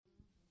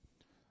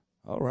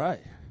All right.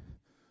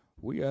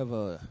 We have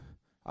a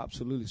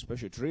absolutely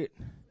special treat.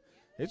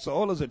 It's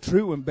always a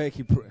treat when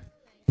Becky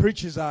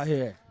preaches out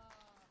here.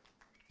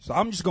 So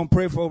I'm just going to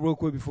pray for her real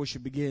quick before she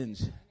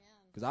begins.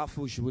 Because I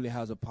feel she really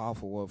has a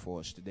powerful word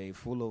for us today,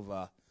 full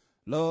of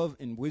love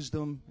and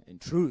wisdom and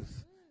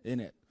truth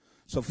in it.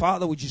 So,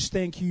 Father, we just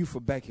thank you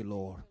for Becky,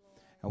 Lord.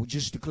 And we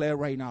just declare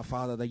right now,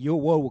 Father, that your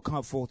word will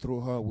come forth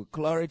through her with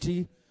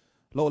clarity.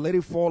 Lord, let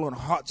it fall on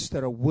hearts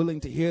that are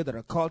willing to hear, that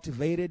are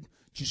cultivated,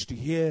 just to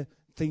hear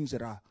things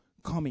that are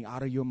coming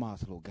out of your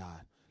mouth, Lord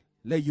God.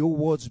 Let your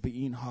words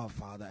be in her,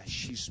 Father, as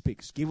she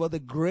speaks. Give her the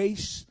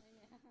grace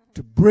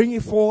to bring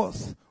it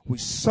forth with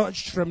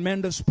such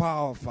tremendous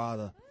power,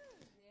 Father.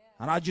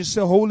 And I just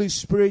say, Holy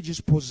Spirit,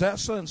 just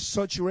possess her and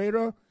saturate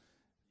her,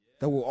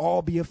 that we'll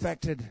all be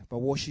affected by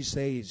what she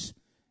says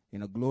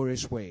in a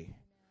glorious way.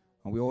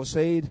 And we all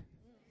say it,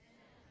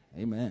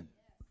 amen.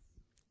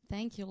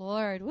 Thank you,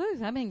 Lord. Woo,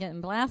 I've been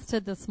getting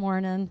blasted this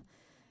morning.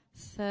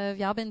 So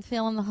y'all been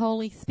feeling the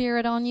Holy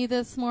Spirit on you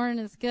this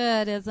morning? It's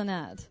good, isn't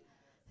it?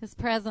 His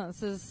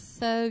presence is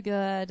so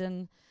good,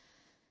 and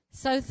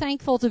so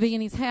thankful to be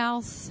in his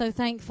house, so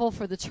thankful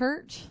for the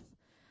church.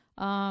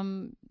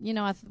 When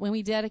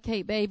we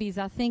dedicate babies,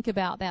 I think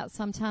about that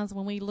sometimes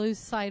when we lose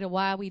sight of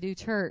why we do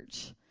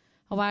church,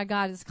 or why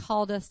God has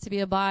called us to be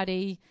a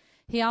body.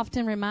 He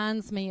often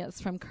reminds me it's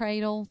from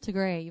cradle to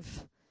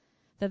grave,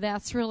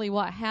 that's really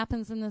what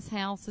happens in this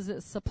house. Is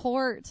it's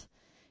support,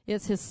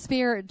 it's his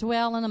spirit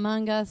dwelling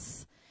among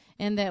us,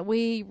 and that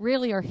we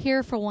really are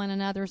here for one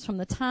another from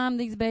the time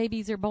these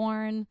babies are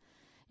born,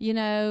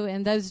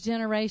 and those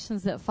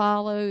generations that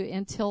follow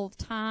until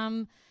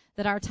time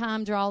that our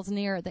time draws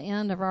near at the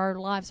end of our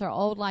lives, our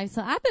old lives.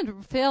 So I've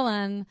been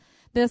feeling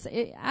this.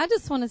 I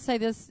just want to say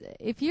this.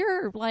 If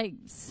you're like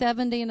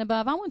 70 and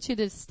above, I want you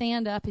to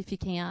stand up if you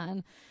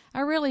can.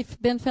 I really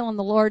been feeling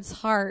the Lord's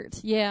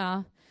heart.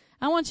 Yeah.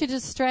 I want you to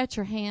stretch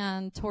your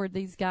hand toward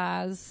these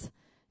guys.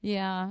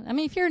 Yeah. I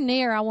mean, if you're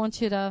near, I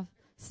want you to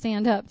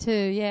stand up too.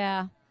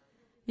 Yeah.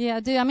 Yeah,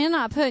 I'm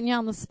not putting you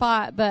on the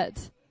spot,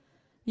 but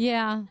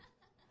yeah.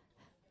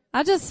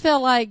 I just feel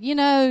like,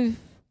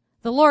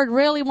 the Lord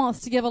really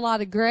wants to give a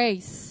lot of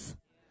grace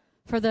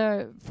for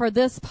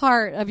this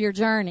part of your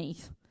journey.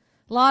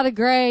 A lot of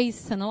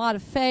grace and a lot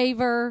of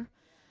favor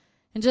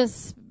and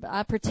just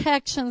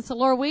protection. So,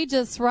 Lord, we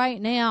just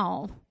right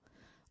now,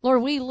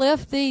 Lord, we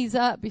lift these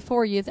up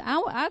before you.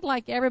 I'd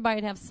like everybody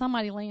to have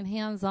somebody laying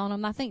hands on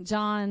them. I think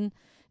John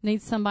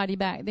needs somebody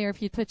back there.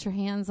 If you put your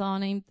hands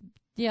on him.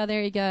 Yeah,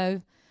 there you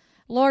go.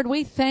 Lord,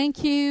 we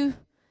thank you,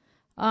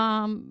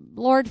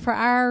 Lord, for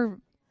our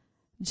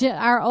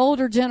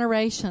older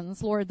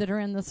generations, Lord, that are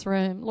in this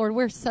room. Lord,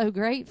 we're so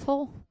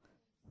grateful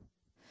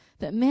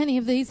that many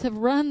of these have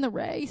run the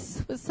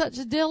race with such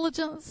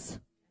diligence,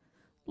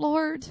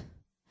 Lord.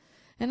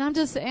 And I'm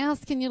just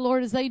asking you,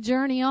 Lord, as they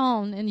journey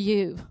on in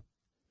you,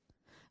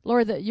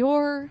 Lord, that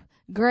your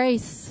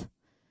grace,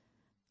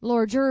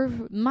 Lord, your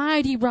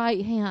mighty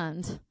right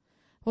hand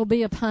will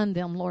be upon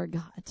them, Lord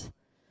God.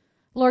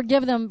 Lord,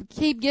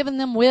 keep giving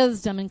them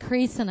wisdom,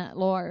 increasing it,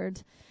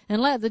 Lord.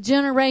 And let the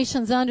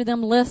generations under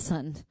them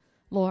listen,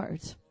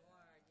 Lord.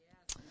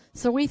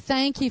 So we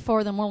thank you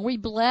for them, Lord. We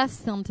bless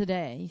them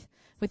today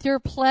with your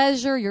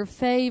pleasure, your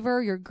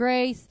favor, your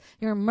grace,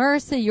 your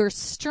mercy, your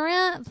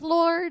strength,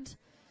 Lord.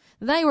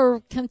 They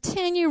will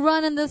continue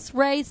running this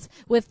race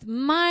with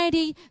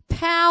mighty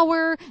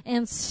power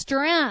and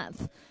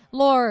strength,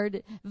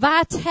 Lord.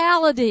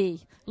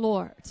 Vitality,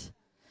 Lord.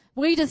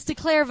 We just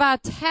declare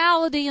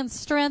vitality and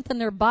strength in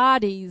their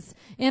bodies,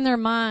 in their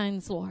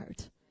minds,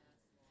 Lord.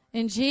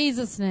 In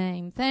Jesus'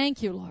 name,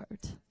 thank you, Lord.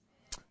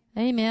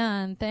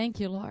 Amen. Thank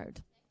you,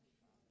 Lord.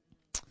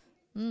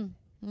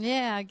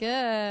 Yeah,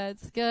 good.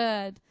 It's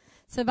good.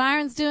 So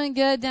Byron's doing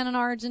good down in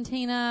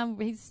Argentina.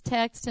 He's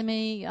texting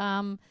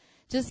me.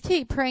 Just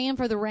keep praying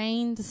for the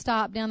rain to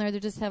stop down there. They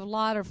just have a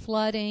lot of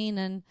flooding,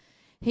 and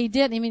he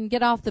didn't even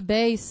get off the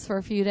base for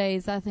a few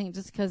days, I think,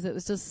 just because it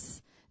was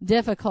just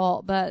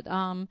difficult. But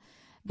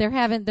their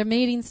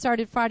meeting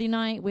started Friday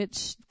night,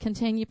 which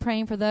continue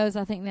praying for those.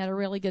 I think they had a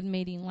really good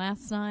meeting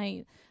last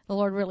night. The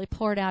Lord really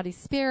poured out his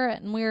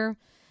spirit, and we're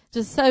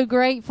just so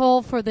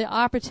grateful for the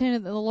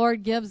opportunity that the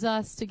Lord gives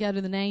us to go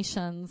to the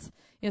nations.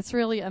 It's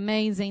really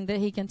amazing that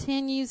he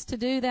continues to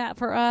do that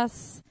for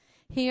us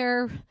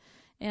here.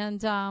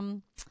 And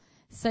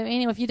so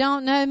anyway, if you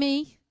don't know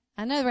me,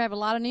 I know we have a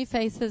lot of new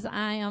faces.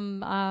 I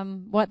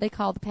am what they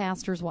call the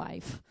pastor's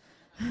wife.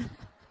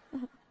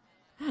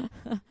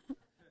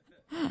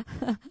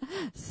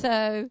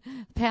 So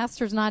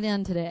pastor's not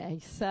in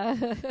today.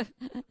 So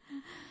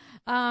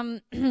I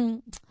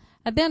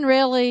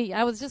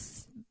was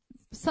just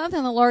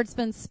something the Lord's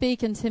been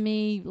speaking to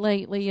me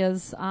lately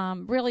is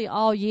really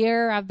all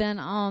year I've been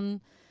on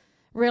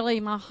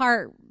really my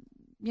heart.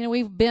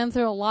 We've been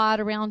through a lot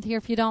around here.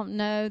 If you don't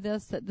know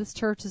that this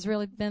church has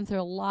really been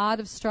through a lot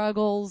of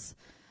struggles.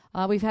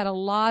 We've had a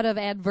lot of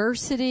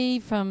adversity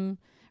from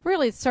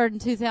really it started in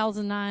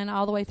 2009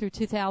 all the way through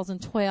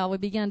 2012. We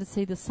began to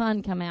see the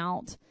sun come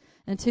out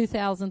in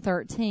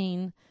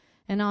 2013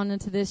 and on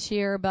into this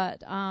year.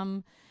 But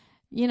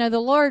the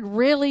Lord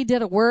really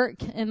did a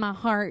work in my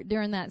heart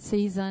during that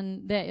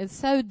season that is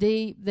so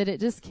deep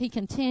that He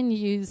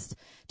continues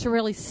to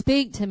really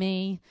speak to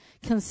me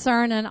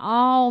concerning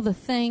all the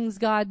things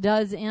God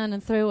does in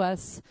and through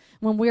us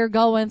when we're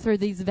going through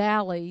these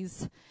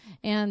valleys.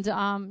 And,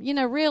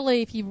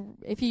 really,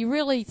 if you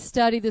really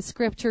study the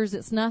scriptures,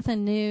 it's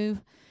nothing new.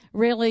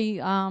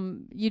 Really,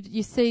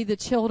 you see the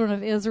children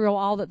of Israel,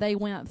 all that they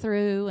went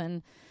through,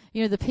 and,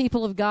 the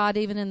people of God,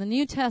 even in the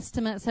New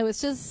Testament. So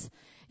it's just,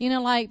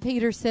 like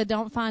Peter said,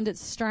 don't find it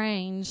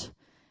strange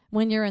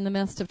when you're in the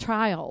midst of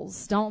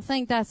trials. Don't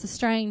think that's a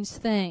strange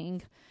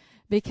thing,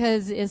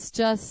 because it's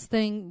just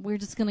we're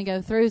just going to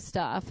go through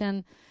stuff.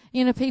 And,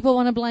 people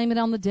want to blame it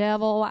on the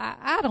devil.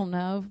 I don't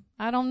know.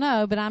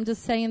 But I'm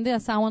just saying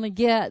this. I want to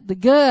get the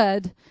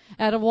good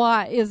out of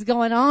what is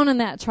going on in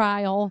that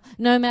trial,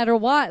 no matter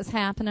what's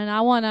happening.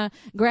 I want to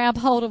grab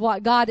hold of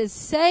what God is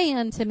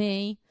saying to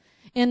me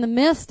in the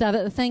midst of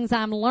it, the things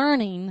I'm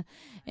learning.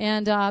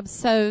 And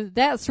so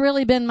that's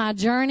really been my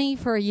journey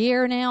for a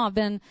year now. I've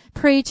been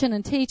preaching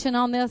and teaching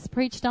on this,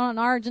 preached on it in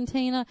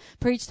Argentina,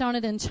 preached on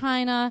it in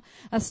China.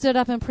 I stood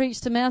up and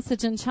preached a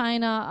message in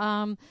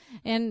China,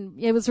 and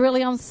it was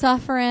really on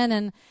suffering.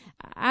 And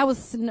I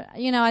was,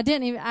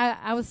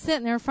 I was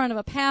sitting there in front of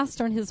a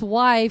pastor and his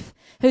wife,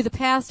 who the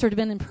pastor had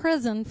been in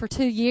prison for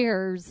 2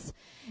 years.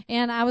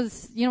 And I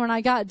was, when I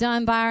got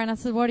done by her, and I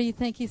said, "What do you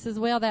think?" He says,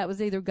 "Well, that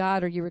was either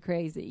God or you were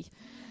crazy."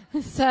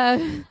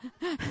 So...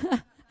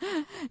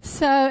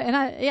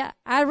 and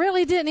I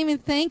really didn't even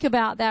think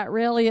about that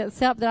really,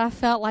 except that I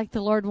felt like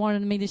the Lord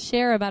wanted me to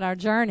share about our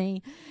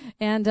journey.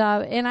 And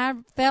I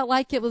felt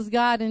like it was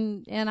God,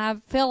 and I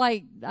feel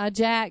like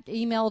Jack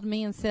emailed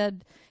me and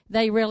said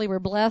they really were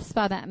blessed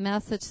by that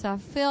message. So I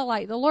feel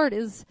like the Lord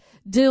is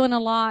doing a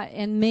lot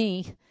in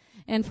me,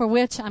 and for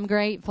which I'm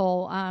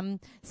grateful.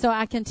 So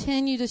I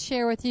continue to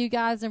share with you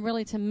guys, and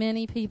really to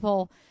many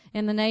people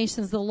in the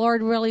nations. The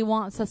Lord really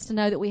wants us to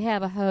know that we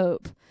have a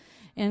hope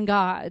in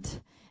God.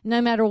 No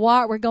matter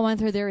what we're going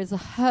through, there is a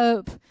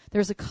hope,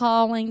 there's a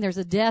calling, there's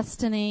a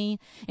destiny,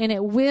 and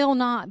it will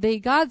not be.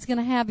 God's going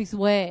to have His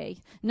way.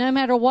 No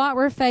matter what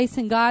we're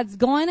facing, God's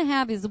going to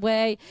have His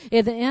way.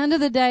 At the end of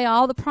the day,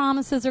 all the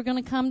promises are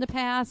going to come to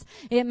pass.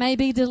 It may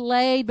be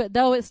delayed, but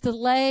though it's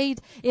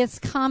delayed, it's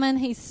coming.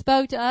 He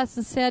spoke to us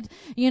and said,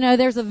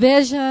 there's a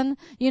vision,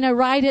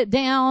 write it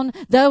down.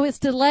 Though it's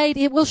delayed,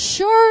 it will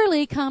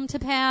surely come to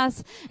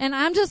pass. And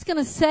I'm just going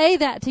to say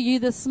that to you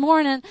this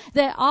morning,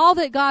 that all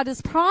that God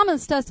has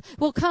promised us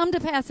will come to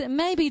pass. It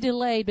may be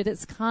delayed, but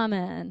it's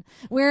coming.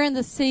 We're in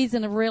the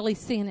season of really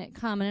seeing it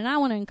coming, and I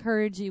want to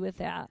encourage you with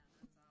that.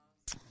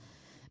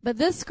 But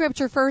this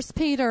scripture, 1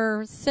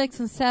 Peter 6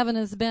 and 7,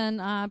 has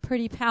been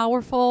pretty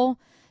powerful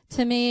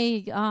to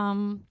me.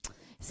 It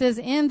says,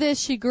 "In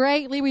this you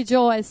greatly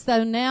rejoice,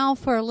 though now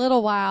for a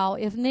little while,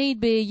 if need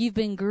be, you've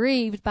been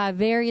grieved by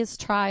various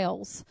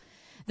trials,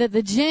 that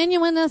the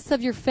genuineness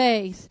of your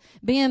faith,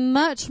 being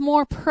much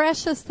more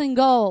precious than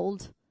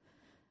gold,"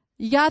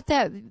 you got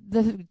that?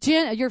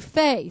 Your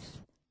faith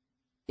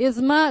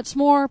is much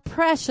more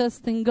precious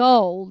than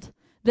gold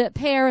that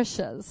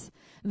perishes,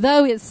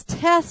 though it's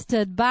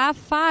tested by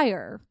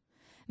fire,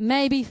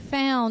 may be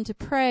found to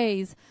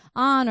praise,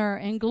 honor,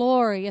 and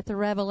glory at the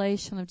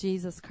revelation of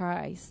Jesus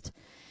Christ.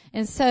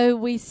 And so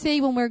we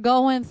see when we're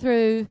going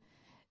through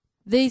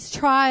these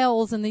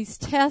trials and these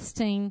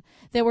testing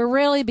that we're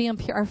really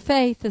our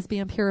faith is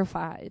being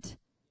purified.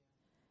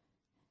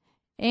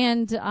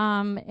 And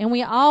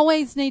we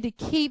always need to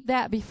keep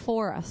that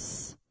before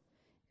us,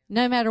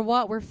 no matter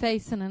what we're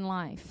facing in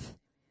life.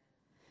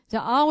 To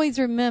always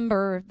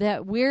remember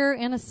that we're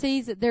in a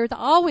season, there's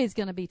always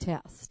going to be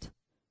tests.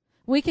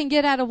 We can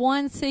get out of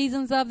one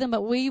seasons of them,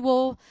 but we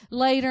will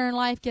later in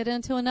life get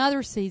into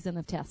another season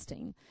of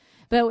testing.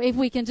 But if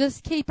we can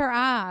just keep our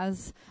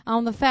eyes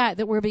on the fact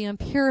that we're being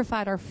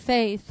purified, our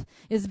faith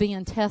is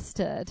being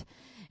tested.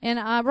 And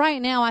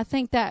right now, I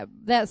think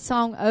that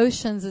song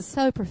Oceans is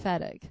so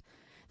prophetic.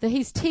 That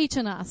He's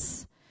teaching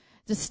us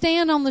to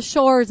stand on the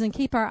shores and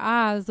keep our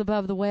eyes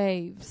above the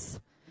waves.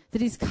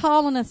 That He's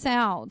calling us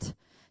out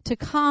to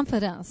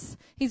confidence.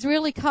 He's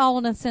really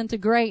calling us into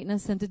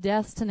greatness, into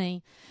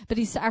destiny. But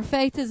our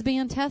faith is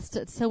being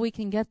tested so we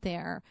can get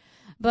there.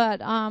 But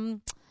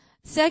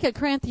 2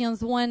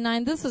 Corinthians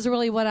 1:9, this is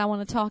really what I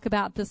want to talk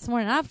about this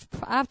morning.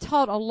 I've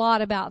taught a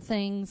lot about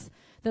things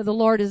that the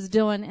Lord is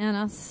doing in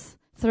us,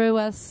 through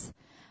us.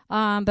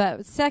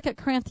 But 2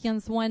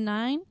 Corinthians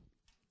 1:9.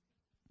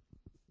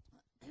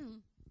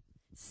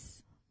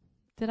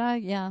 Did I?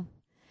 Yeah.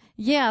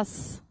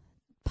 Yes.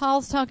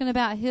 Paul's talking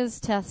about his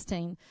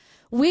testing.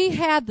 We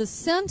had the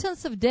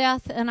sentence of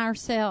death in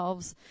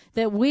ourselves,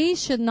 that we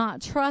should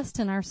not trust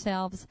in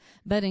ourselves,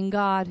 but in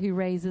God who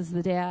raises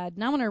the dead.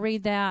 And I want to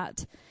read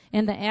that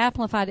in the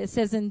Amplified. It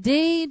says,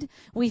 "Indeed,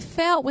 we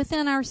felt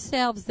within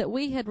ourselves that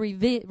we had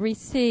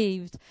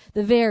received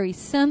the very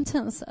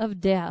sentence of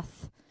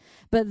death.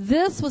 But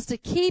this was to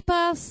keep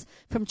us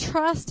from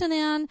trusting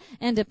in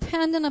and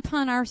depending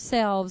upon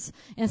ourselves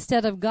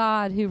instead of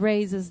God who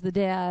raises the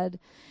dead.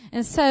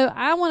 And so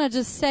I want to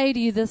just say to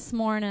you this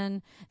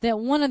morning that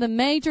one of the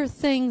major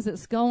things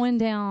that's going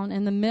down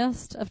in the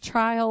midst of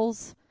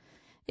trials,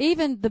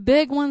 even the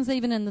big ones,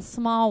 even in the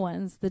small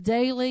ones, the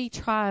daily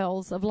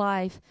trials of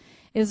life,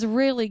 is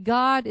really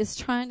God is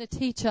trying to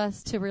teach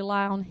us to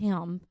rely on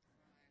Him.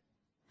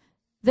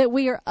 That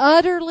we are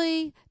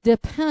utterly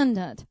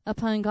dependent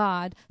upon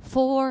God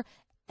for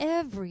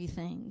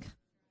everything.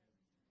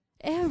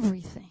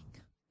 Everything.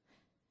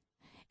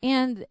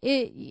 And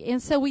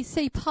so we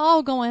see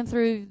Paul going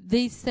through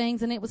these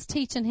things, and it was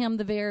teaching him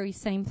the very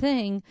same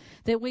thing,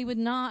 that we would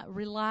not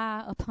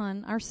rely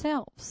upon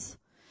ourselves.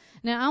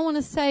 Now, I want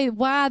to say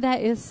why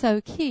that is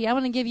so key. I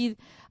want to give you,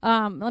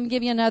 let me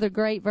give you another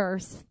great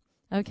verse.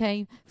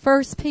 Okay,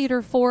 1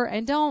 Peter 4,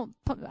 and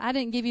I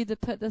didn't give you to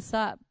put this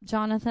up,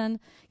 Jonathan,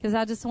 because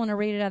I just want to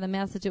read it out of the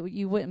Message.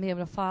 You wouldn't be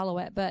able to follow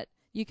it, but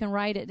you can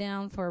write it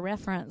down for a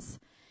reference.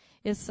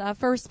 It's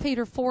 1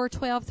 Peter 4,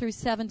 12 through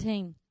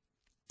 17.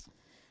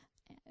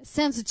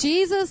 Since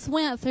Jesus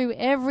went through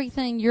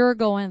everything you're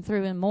going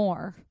through and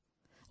more,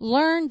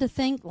 learn to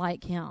think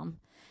like Him.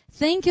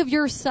 Think of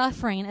your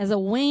suffering as a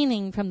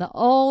weaning from the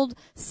old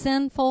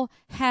sinful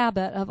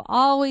habit of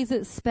always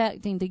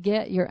expecting to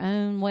get your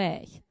own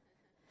way.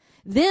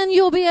 Then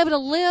you'll be able to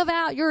live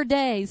out your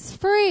days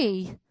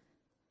free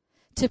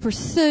to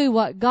pursue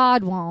what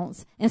God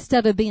wants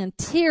instead of being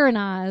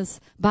tyrannized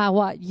by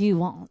what you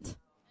want.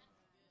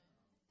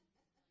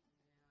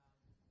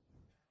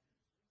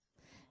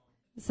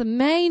 It's a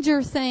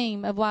major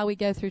theme of why we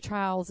go through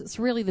trials. It's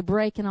really the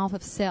breaking off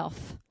of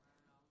self.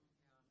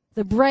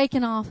 The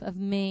breaking off of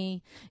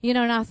me. You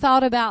know, and I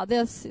thought about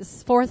this.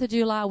 It's 4th of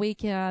July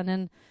weekend,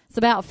 and it's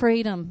about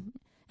freedom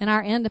and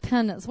our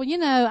independence. Well, you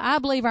know, I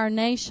believe our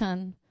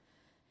nation,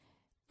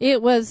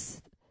 it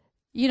was,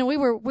 you know, we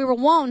were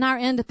wanting our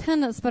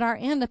independence, but our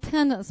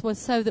independence was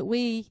so that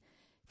we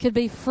could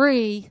be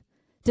free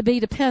to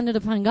be dependent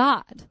upon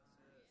God.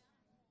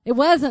 It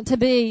wasn't to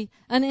be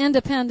an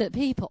independent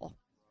people.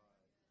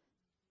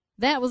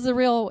 That was the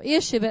real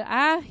issue. But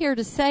I'm here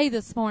to say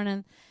this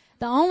morning,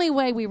 the only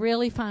way we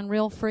really find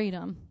real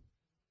freedom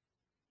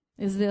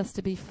is this,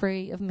 to be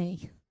free of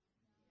me.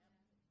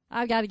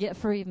 I've got to get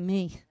free of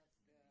me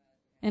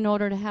in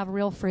order to have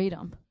real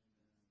freedom.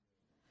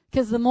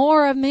 Because the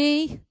more of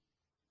me,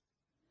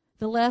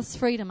 the less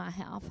freedom I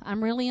have.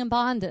 I'm really in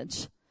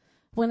bondage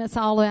when it's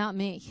all about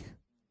me.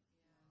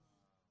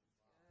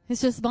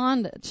 It's just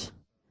bondage.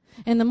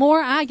 And the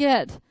more I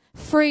get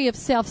free of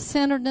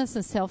self-centeredness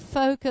and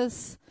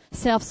self-focus,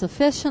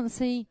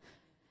 self-sufficiency,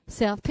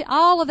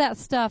 all of that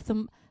stuff,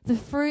 the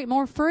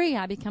more free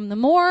I become. The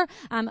more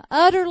I'm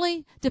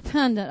utterly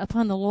dependent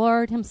upon the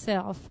Lord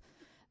Himself.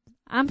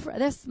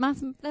 That's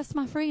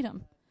my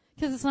freedom,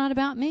 because it's not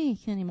about me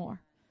anymore.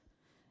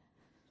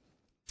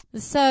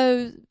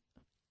 So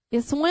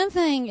it's one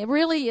thing, it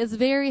really is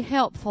very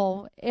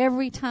helpful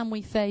every time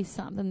we face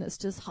something that's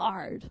just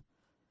hard.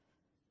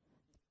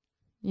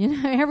 You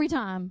know, every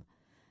time.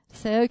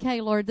 Say,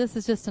 okay, Lord, this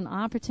is just an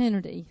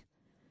opportunity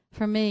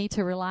for me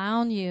to rely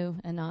on You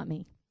and not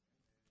me.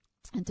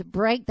 And to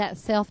break that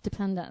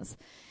self-dependence.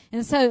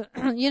 And so,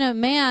 you know,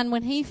 man,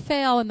 when he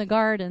fell in the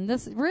garden,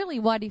 this is really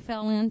what he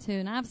fell into.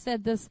 And I've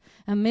said this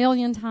a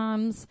million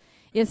times.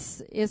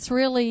 It's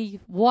really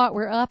what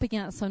we're up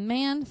against. When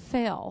man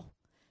fell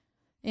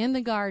in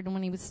the garden,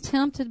 when he was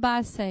tempted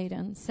by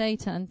Satan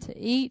to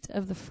eat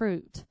of the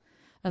fruit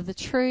of the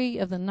tree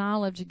of the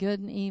knowledge of good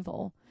and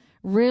evil,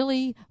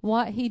 really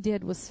what he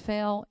did was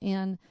fell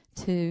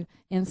into,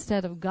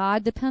 instead of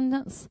God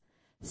dependence,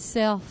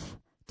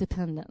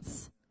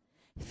 self-dependence.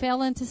 He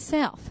fell into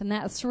self, and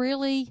that's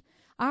really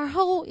our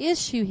whole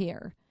issue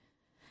here.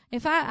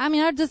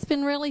 I've just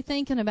been really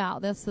thinking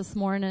about this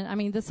morning. I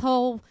mean, this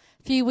whole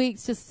few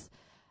weeks, just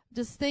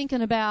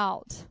thinking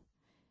about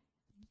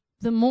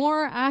the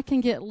more I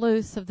can get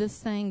loose of this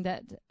thing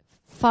that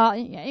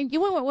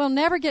we'll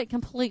never get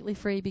completely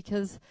free,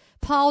 because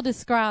Paul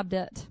described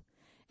it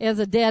as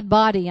a dead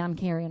body I'm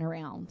carrying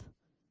around.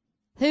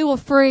 Who will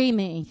free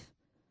me,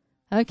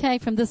 okay,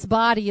 from this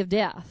body of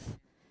death?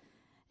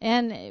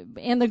 And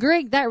in the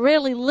Greek, that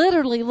really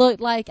literally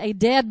looked like a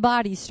dead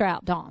body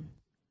strapped on.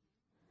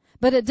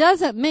 But it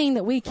doesn't mean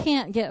that we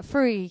can't get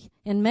free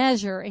in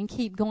measure and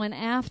keep going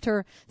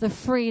after the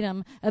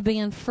freedom of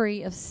being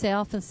free of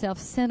self and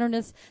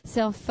self-centeredness,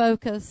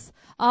 self-focus,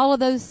 all of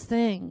those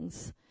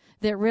things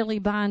that really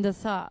bind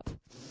us up.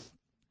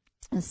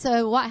 And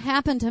so what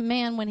happened to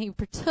man when he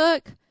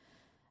partook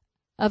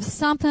of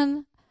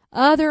something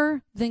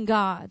other than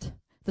God,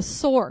 the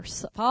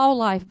source of all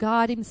life,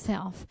 God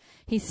Himself,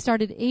 he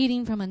started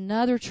eating from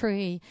another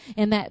tree,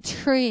 and that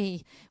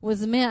tree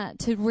was meant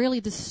to really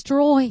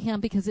destroy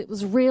him, because it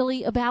was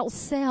really about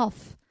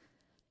self.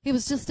 It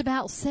was just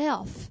about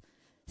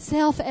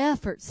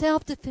self-effort,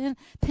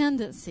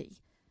 self-dependency,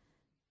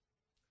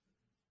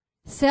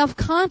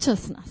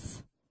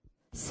 self-consciousness,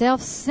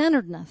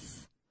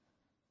 self-centeredness.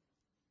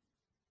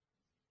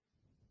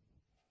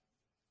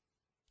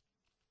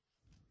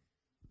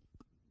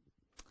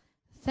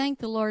 thank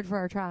the Lord for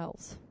our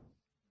trials.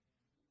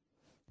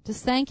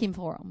 Just thank Him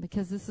for them,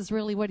 because this is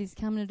really what He's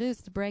coming to do,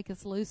 is to break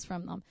us loose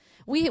from them.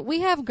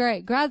 We have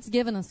grace. God's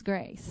given us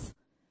grace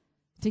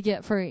to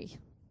get free.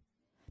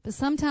 But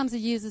sometimes He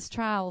uses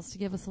trials to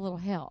give us a little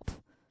help.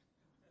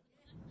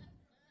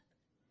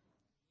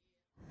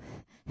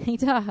 He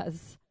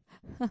does.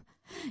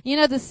 You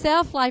know, the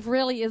self-life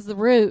really is the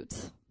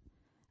root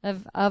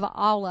of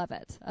all of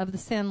it, of the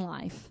sin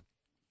life.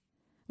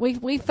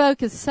 We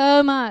focus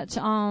so much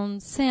on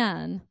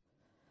sin,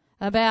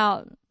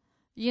 about,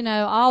 you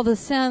know, all the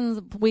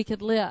sins we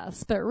could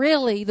list. But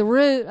really, the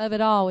root of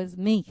it all is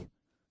me,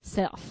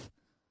 self.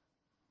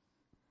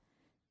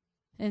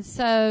 And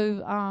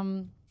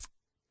so,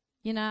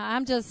 you know,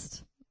 I'm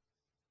just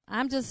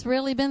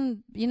really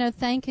been, you know,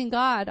 thanking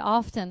God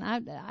often.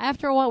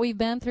 After what we've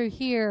been through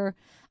here,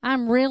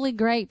 I'm really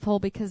grateful,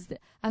 because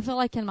I feel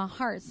like in my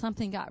heart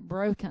something got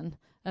broken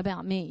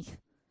about me.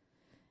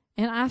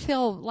 And I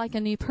feel like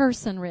a new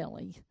person,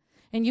 really.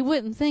 And you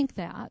wouldn't think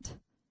that.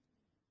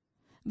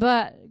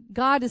 But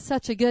God is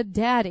such a good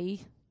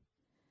daddy.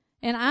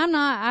 And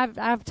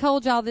I've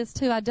told y'all this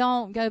too. I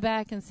don't go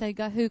back and say,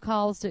 God, who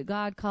caused it?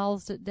 God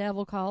caused it.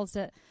 Devil caused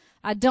it.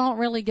 I don't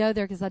really go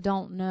there, because I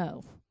don't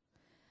know.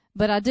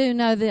 But I do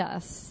know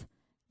this.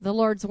 The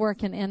Lord's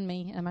working in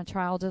me in my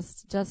trial,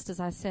 just as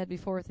I said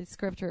before with the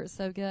scripture. It's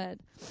so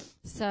good.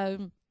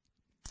 So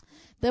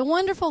the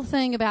wonderful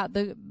thing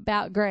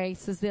about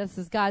grace is this,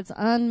 is God's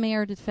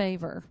unmerited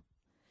favor.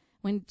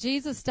 When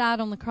Jesus died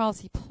on the cross,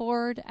 He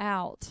poured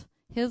out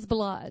His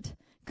blood,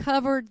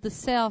 covered the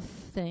self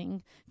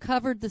thing,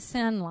 covered the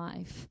sin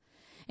life,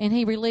 and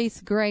He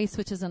released grace,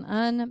 which is an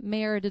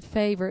unmerited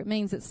favor. It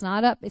means it's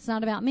not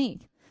about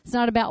me. It's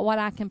not about what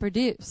I can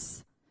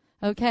produce.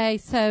 Okay,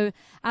 so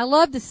I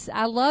love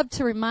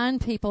to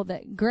remind people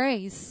that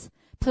grace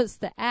puts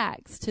the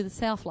axe to the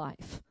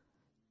self-life.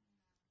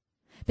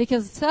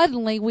 Because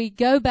suddenly we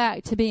go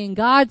back to being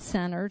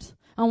God-centered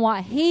on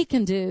what He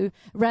can do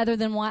rather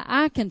than what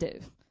I can do.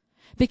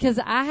 Because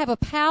I have a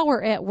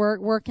power at work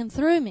working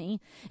through me,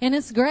 and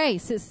it's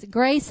grace. It's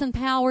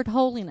grace-empowered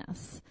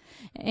holiness.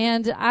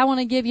 And I want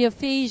to give you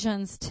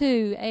Ephesians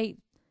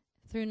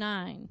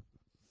 2:8-9.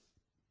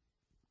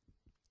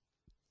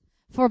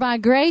 For by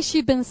grace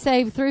you've been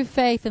saved through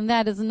faith, and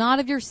that is not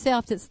of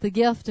yourself, it's the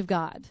gift of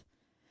God.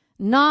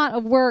 Not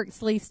of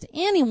works, lest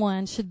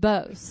anyone should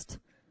boast.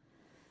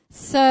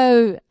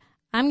 So,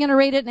 I'm going to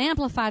read it in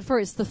Amplified for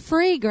it's the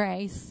free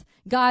grace,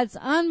 God's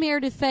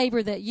unmerited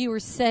favor that you were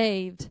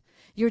saved.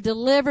 You're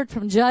delivered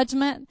from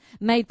judgment,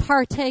 made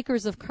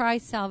partakers of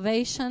Christ's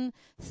salvation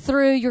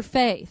through your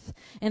faith.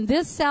 And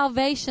this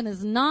salvation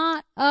is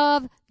not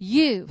of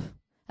you,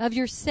 of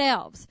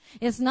yourselves.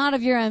 It's not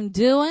of your own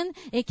doing.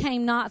 It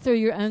came not through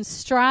your own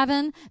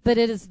striving, but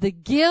it is the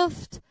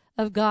gift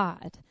of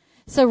God.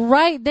 So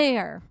right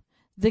there,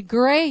 the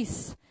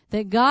grace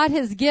that God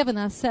has given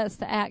us sets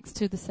the axe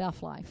to the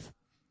self-life.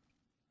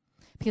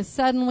 Because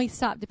suddenly we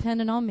stop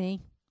depending on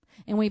me,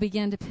 and we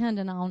begin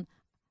depending on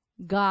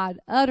God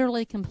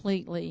utterly,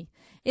 completely.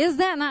 Is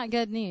that not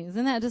good news?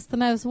 Isn't that just the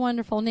most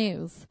wonderful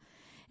news?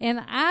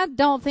 And I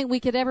don't think we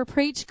could ever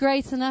preach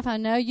grace enough. I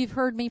know you've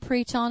heard me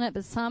preach on it,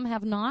 but some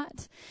have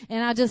not.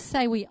 And I just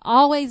say we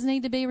always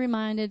need to be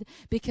reminded,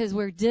 because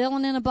we're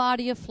dealing in a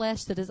body of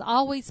flesh that is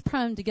always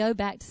prone to go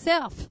back to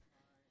self.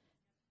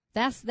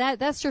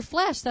 That's your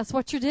flesh. That's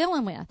what you're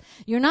dealing with.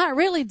 You're not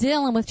really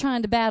dealing with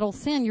trying to battle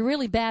sin. You're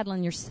really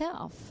battling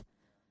yourself.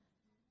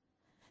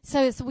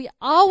 So we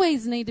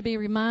always need to be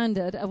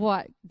reminded of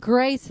what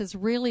grace has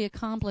really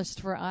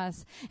accomplished for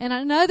us. And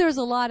I know there's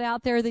a lot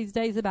out there these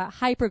days about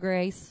hyper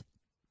grace.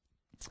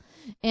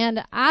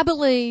 And I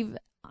believe,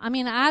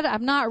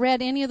 I've not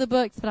read any of the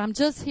books, but I'm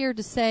just here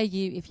to say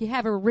if you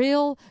have a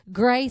real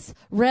grace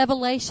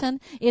revelation,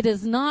 it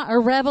is not a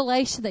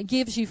revelation that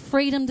gives you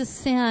freedom to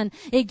sin.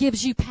 It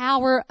gives you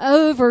power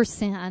over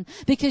sin,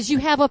 because you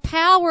have a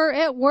power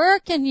at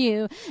work in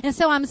you. And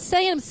so I'm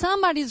saying, if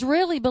somebody's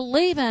really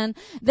believing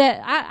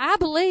that, I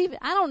believe,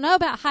 I don't know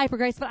about hyper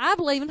grace, but I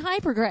believe in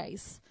hyper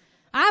grace.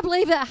 I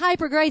believe that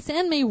hyper grace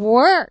in me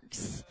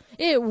works.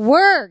 It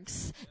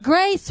works.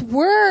 Grace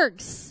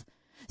works.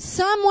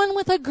 Someone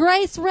with a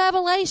grace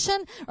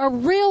revelation, a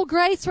real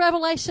grace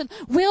revelation,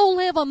 will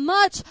live a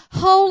much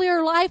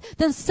holier life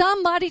than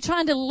somebody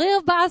trying to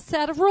live by a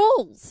set of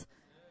rules.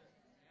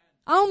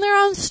 On their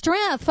own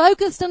strength,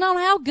 focused on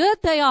how good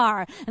they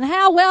are, and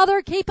how well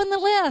they're keeping the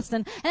list,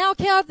 and how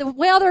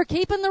well they're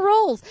keeping the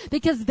rules.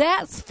 Because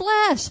that's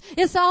flesh.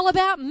 It's all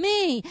about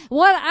me,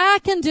 what I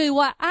can do,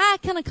 what I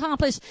can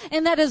accomplish.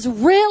 And that is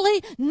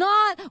really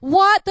not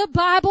what the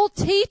Bible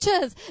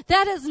teaches.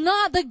 That is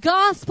not the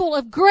gospel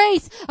of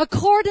grace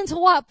according to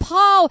what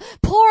Paul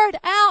poured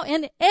out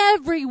in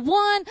every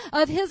one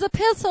of his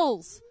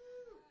epistles.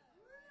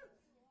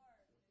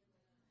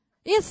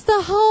 It's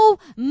the whole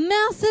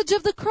message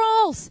of the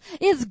cross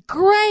is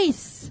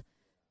grace.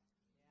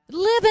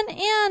 Living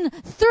in,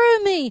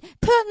 through me,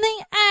 putting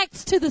the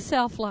axe to the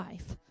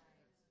self-life.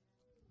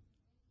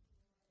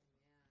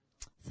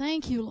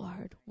 Thank you,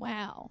 Lord.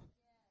 Wow.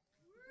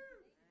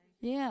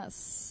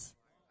 Yes.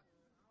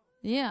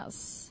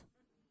 Yes.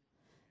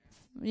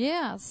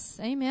 Yes.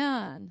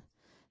 Amen.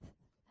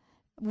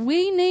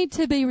 We need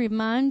to be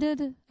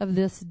reminded of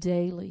this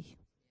daily.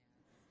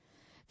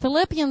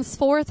 Philippians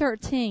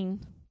 4:13.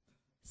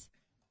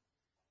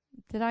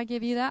 Did I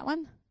give you that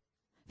one?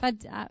 I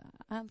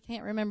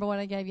can't remember what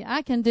I gave you.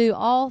 I can do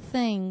all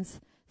things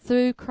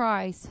through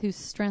Christ who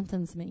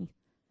strengthens me.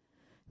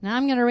 Now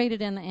I'm going to read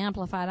it in the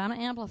Amplified. I'm an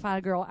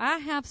Amplified girl. I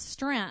have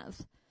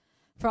strength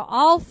for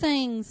all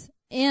things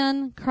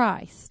in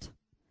Christ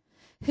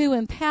who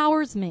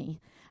empowers me.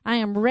 I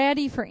am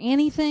ready for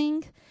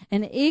anything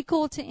and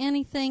equal to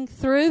anything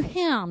through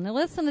Him. Now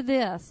listen to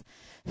this.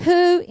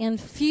 Who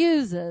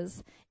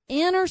infuses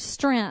inner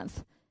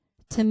strength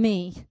to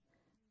me.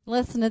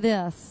 Listen to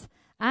this.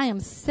 I am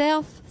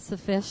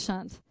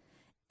self-sufficient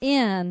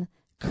in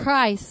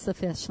Christ's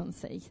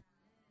sufficiency.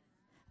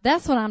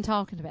 That's what I'm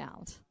talking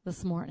about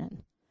this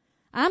morning.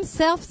 I'm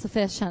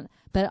self-sufficient,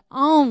 but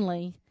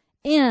only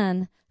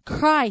in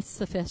Christ's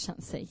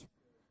sufficiency.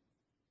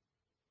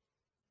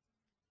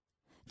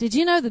 Did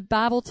you know the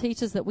Bible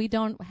teaches that we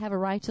don't have a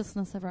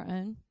righteousness of our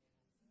own?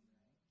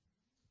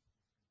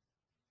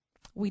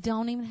 We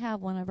don't even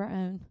have one of our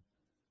own.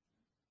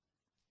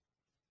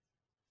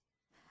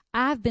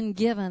 I've been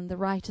given the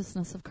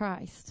righteousness of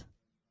Christ.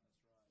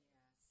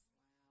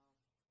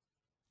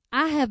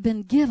 I have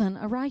been given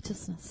a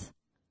righteousness.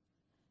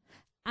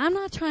 I'm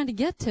not trying to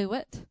get to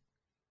it.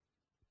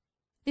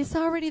 It's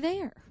already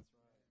there.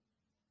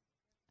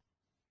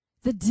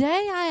 The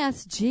day I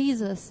asked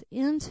Jesus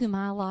into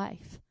my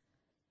life,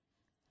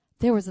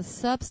 there was a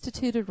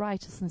substituted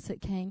righteousness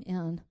that came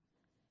in.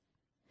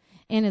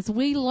 And as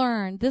we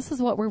learn, this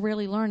is what we're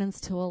really learning, is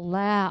to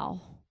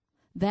allow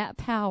that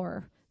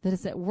power that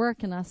is at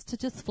work in us to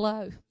just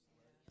flow.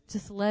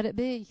 Just let it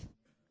be.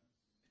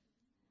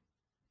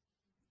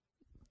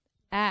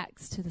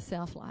 Axe to the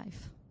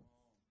self-life.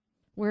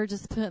 We're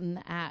just putting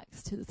the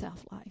axe to the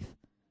self-life.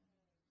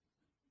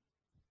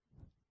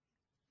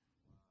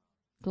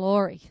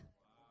 Glory.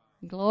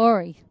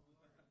 Glory.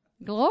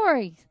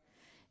 Glory.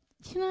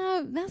 You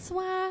know, that's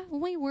why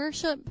when we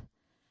worship,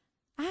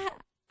 I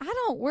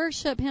don't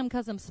worship Him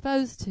because I'm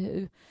supposed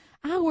to.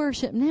 I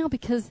worship now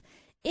because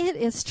it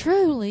is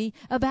truly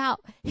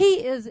about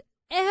He is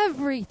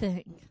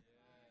everything.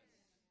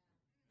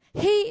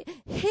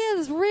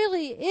 His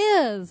really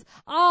is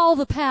all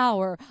the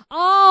power,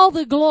 all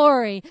the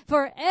glory,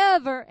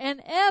 forever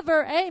and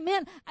ever.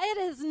 Amen. It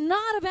is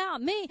not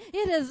about me.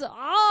 It is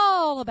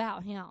all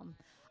about Him.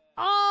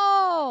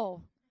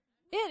 Oh,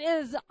 it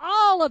is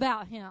all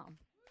about Him.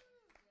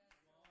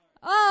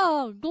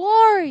 Oh,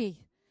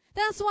 glory.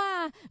 That's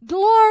why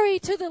glory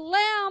to the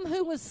Lamb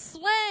who was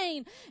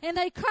slain. And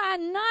they cry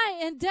night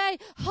and day,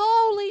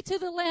 holy to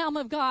the Lamb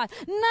of God.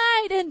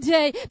 Night and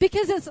day,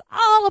 because it's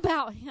all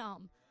about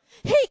Him.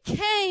 He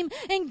came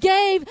and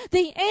gave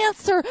the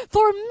answer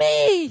for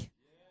me.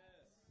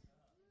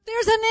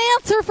 There's an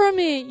answer for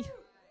me.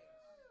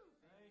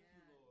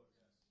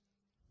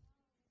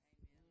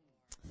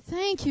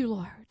 Thank you,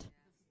 Lord.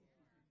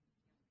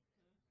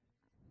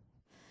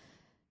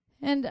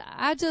 And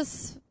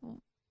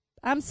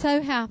I'm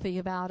so happy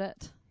about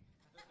it.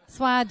 That's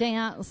why I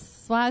dance.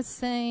 That's why I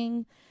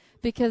sing.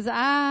 Because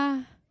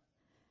I,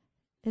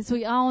 as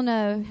we all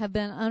know, have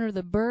been under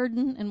the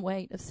burden and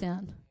weight of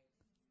sin.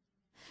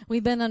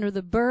 We've been under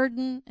the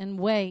burden and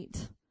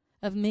weight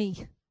of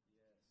me.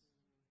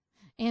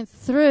 And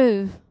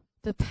through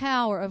the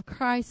power of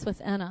Christ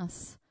within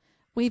us,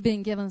 we've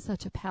been given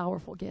such a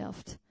powerful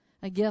gift.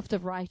 A gift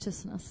of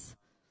righteousness.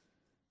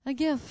 A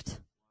gift.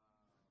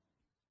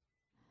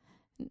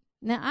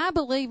 Now, I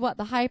believe what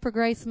the hyper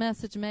grace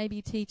message may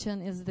be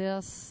teaching is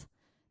this,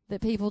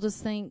 that people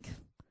just think,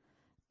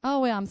 oh,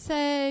 well, I'm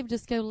saved,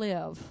 just go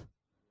live.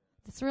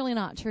 That's really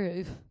not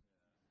true.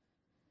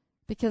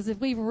 Because if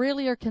we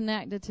really are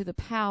connected to the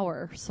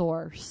power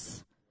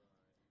source,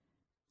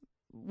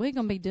 we're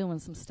going to be doing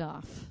some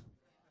stuff.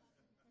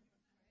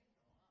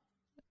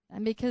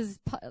 And because,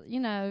 you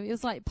know,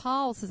 it's like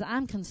Paul says,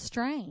 I'm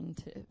constrained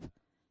to.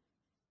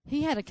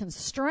 He had a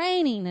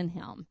constraining in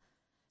him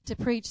to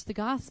preach the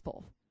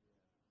gospel.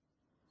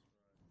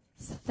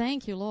 So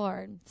thank you,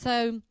 Lord.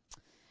 So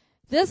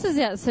this is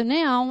it. So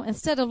now,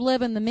 instead of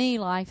living the me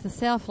life, the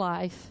self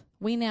life,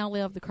 we now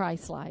live the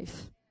Christ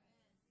life.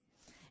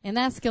 And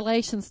that's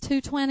Galatians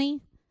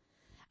 2:20.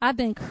 I've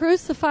been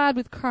crucified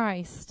with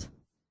Christ.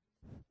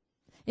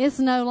 It's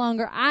no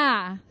longer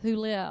I who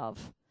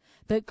live,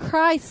 but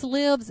Christ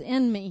lives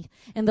in me.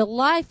 And the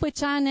life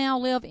which I now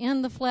live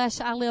in the flesh,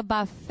 I live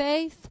by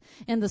faith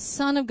in the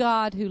Son of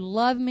God who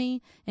loved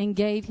me and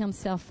gave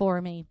Himself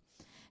for me.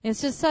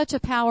 It's just such a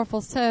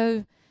powerful,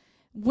 so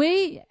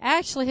we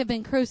actually have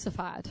been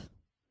crucified.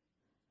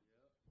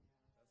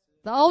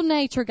 The old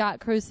nature got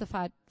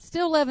crucified,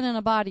 still living in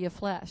a body of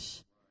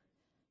flesh.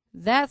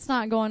 That's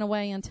not going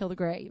away until the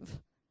grave.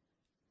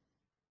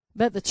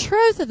 But the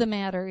truth of the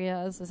matter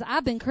is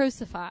I've been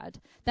crucified.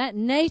 That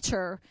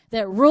nature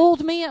that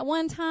ruled me at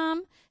one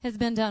time has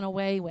been done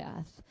away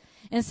with.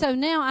 And so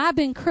now I've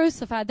been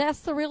crucified.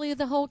 That's really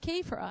the whole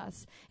key for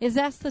us, is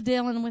that's the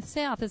dealing with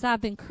self, is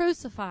I've been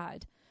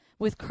crucified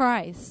with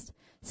Christ.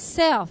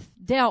 Self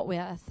dealt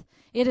with.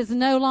 It is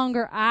no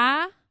longer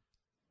I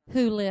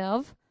who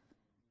live,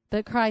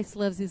 but Christ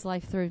lives his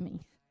life through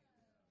me.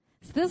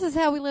 So this is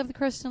how we live the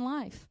Christian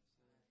life.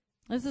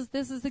 This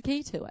is the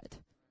key to it.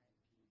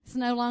 It's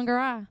no longer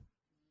I.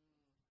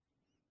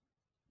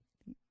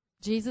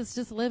 Jesus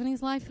just living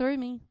his life through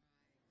me.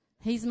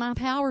 He's my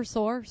power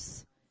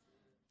source.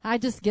 I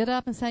just get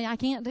up and say, I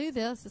can't do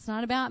this. It's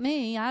not about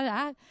me.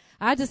 I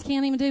just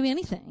can't even do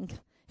anything.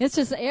 It's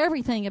just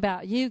everything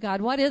about you,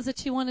 God. What is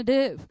it you want to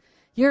do?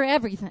 You're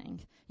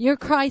everything. You're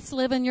Christ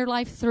living your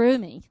life through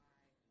me.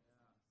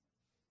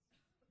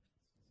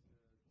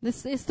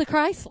 This is the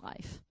Christ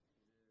life.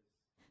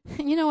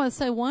 And you know what's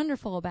so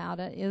wonderful about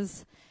it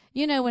is,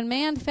 you know, when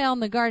man fell in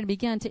the garden and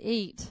began to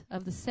eat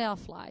of the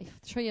self life,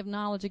 the tree of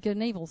knowledge of good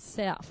and evil,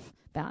 self,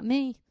 about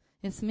me.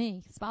 It's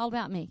me. It's all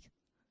about me.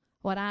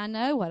 What I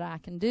know, what I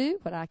can do,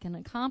 what I can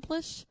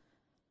accomplish.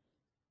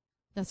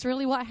 That's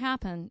really what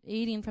happened,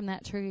 eating from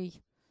that tree.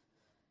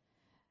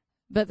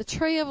 But the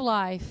tree of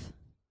life,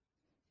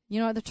 you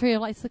know what the tree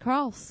of life is? The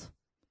cross.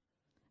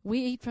 We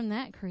eat from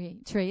that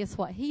tree. It's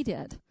what he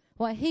did,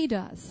 what he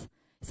does.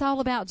 It's all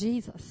about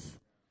Jesus.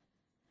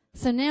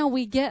 So now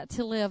we get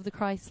to live the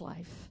Christ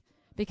life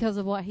because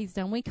of what he's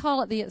done. We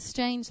call it the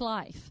exchange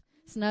life.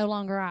 It's no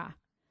longer I.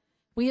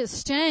 We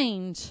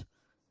exchange.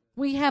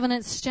 We have an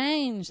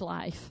exchange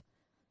life.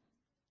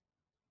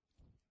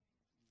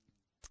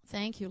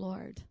 Thank you,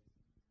 Lord.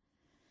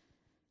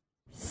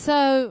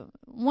 So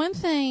one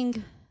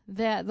thing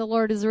that the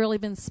Lord has really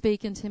been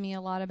speaking to me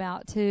a lot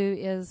about too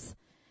is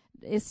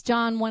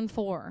John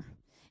 1:4.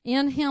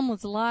 In him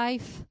was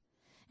life,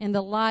 and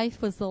the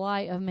life was the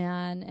light of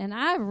man. And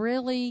I've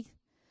really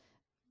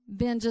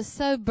been just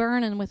so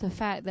burning with the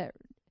fact that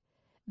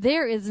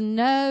there is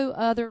no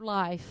other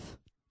life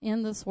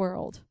in this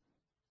world,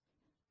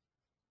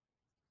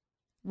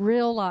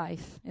 real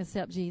life,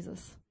 except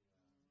Jesus.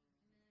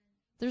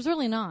 There's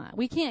really not.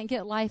 We can't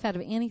get life out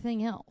of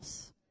anything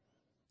else.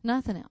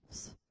 Nothing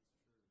else.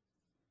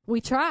 We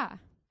try.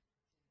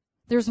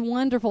 There's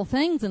wonderful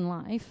things in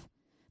life.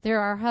 There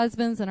are our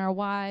husbands and our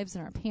wives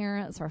and our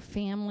parents, our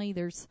family.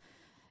 There's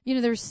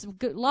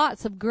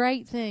lots of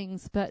great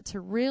things, but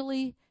to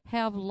really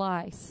have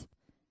life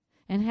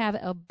and have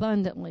it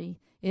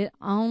abundantly, it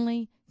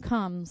only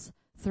comes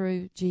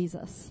through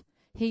Jesus.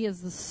 He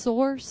is the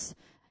source.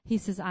 He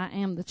says, I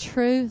am the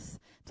truth,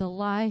 the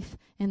life,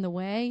 and the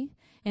way,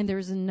 and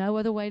there's no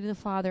other way to the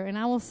Father. And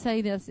I will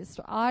say this, it's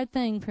an odd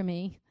thing for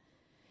me,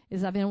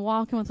 is I've been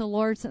walking with the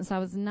Lord since I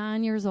was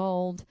 9 years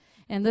old,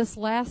 and this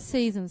last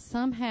season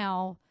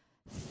somehow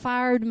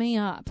fired me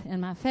up in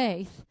my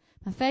faith.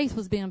 My faith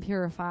was being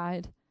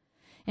purified.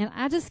 And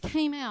I just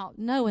came out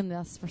knowing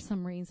this for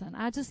some reason.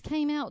 I just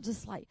came out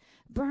just like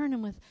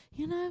burning with,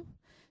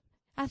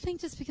 I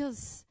think just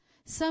because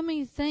so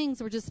many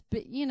things were just,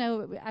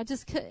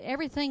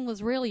 everything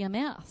was really a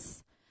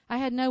mess. I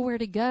had nowhere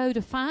to go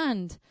to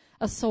find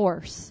a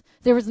source.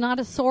 There was not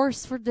a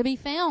source to be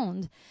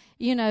found,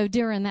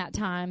 during that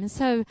time. And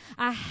so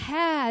I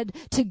had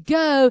to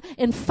go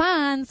and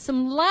find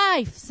some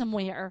life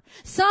somewhere,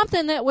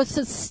 something that would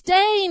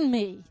sustain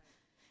me.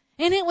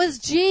 And it was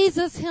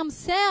Jesus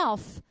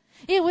himself.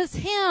 It was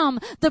him,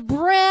 the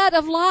bread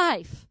of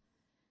life.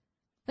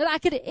 That I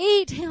could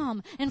eat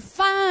him and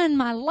find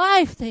my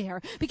life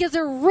there. Because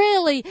there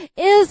really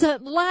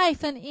isn't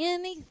life in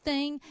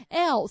anything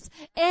else.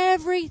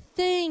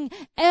 Everything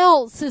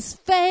else is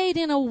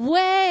fading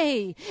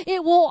away.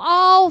 It will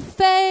all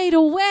fade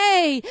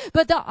away.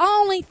 But the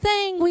only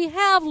thing we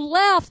have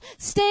left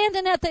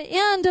standing at the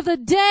end of the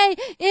day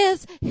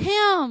is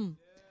him.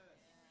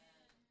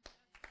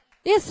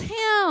 It's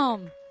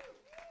him.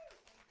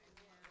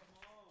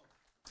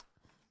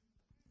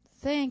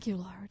 Thank you,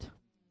 Lord.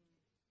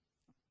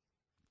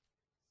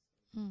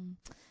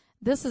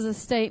 This is a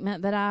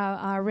statement that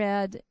I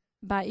read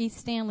by E.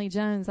 Stanley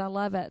Jones. I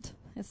love it.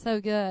 It's so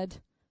good.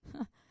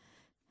 It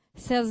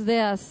says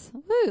this.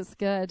 Woo, it's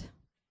good.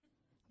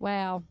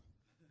 Wow.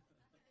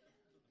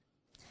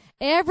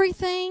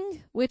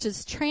 Everything which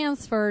is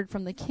transferred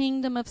from the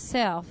kingdom of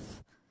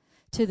self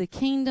to the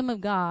kingdom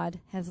of God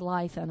has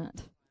life in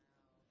it.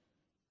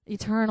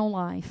 Eternal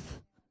life.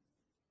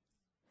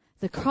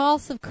 The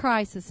cross of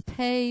Christ has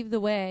paved the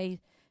way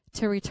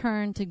to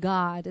return to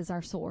God as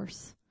our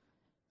source.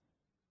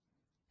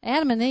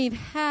 Adam and Eve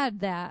had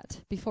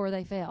that before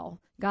they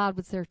fell. God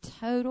was their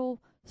total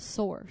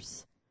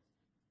source.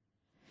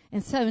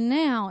 And so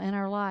now in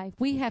our life,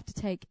 we have to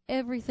take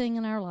everything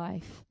in our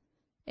life,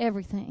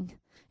 everything,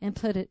 and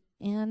put it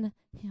in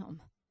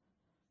him.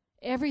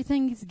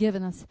 Everything he's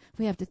given us,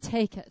 we have to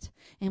take it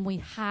and we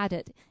hide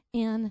it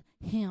in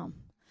him.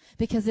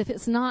 Because if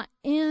it's not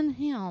in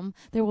him,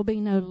 there will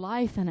be no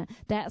life in it.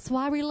 That's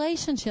why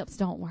relationships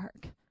don't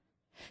work.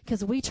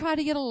 Because we try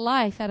to get a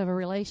life out of a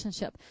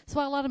relationship. That's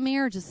why a lot of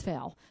marriages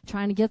fail.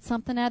 Trying to get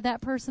something out of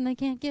that person they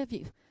can't give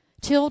you.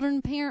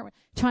 Children, parent,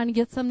 trying to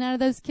get something out of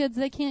those kids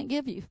they can't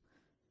give you.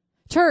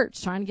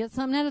 church, trying to get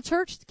something out of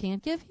church they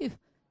can't give you.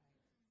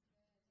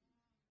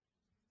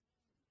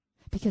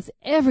 Because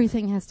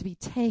everything has to be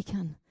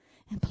taken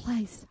and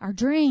placed. Our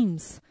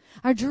dreams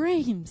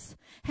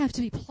have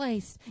to be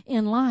placed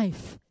in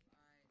life.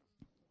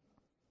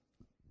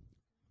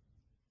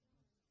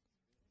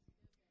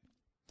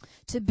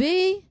 To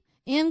be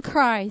in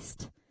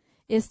Christ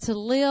is to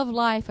live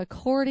life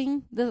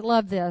according,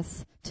 love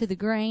this, to the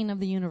grain of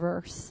the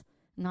universe,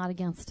 not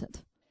against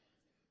it.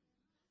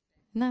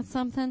 Isn't that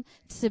something?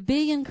 To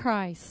be in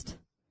Christ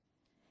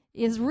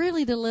is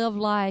really to live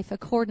life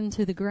according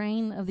to the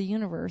grain of the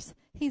universe.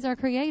 He's our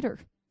creator.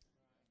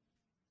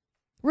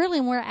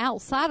 Really, when we're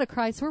outside of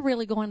Christ, we're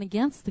really going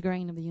against the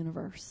grain of the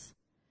universe.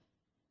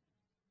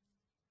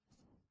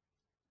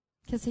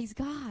 Because He's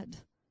God.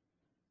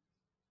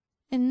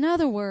 In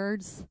other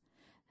words,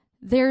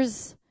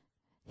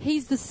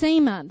 He's the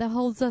cement that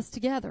holds us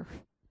together.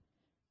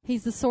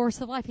 He's the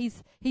source of life.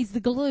 He's the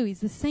glue.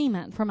 He's the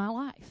cement for my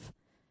life.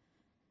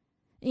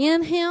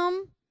 In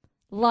Him,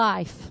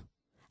 life.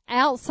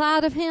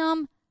 Outside of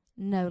Him,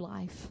 no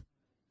life.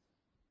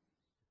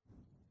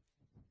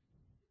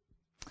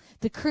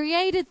 The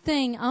created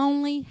thing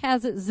only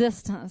has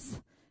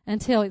existence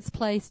until it's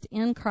placed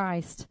in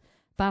Christ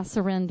by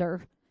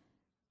surrender.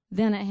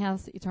 Then it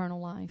has eternal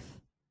life.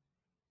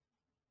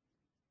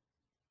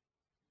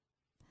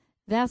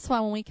 That's why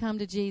when we come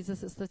to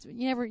Jesus,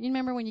 you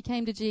remember when you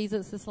came to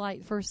Jesus, it's like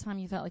the first time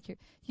you felt like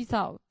you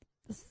thought,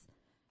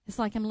 it's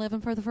like I'm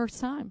living for the first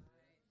time.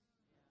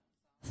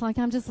 It's like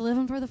I'm just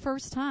living for the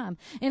first time.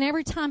 And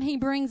every time He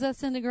brings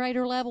us into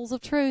greater levels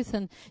of truth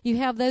and you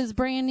have those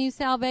brand new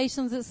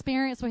salvations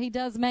experience where He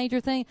does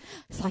major things,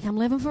 it's like I'm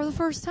living for the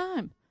first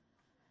time.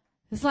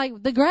 It's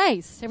like the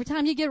grace. Every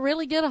time you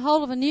really get a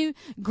hold of a new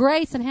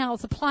grace and how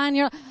it's applying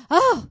your,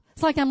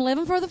 it's like I'm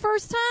living for the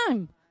first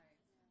time.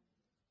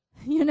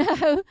 You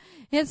know,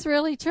 it's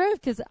really true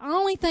because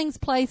only things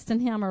placed in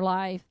Him are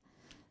life.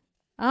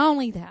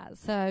 Only that.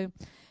 So,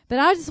 but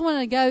I just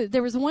wanted to go,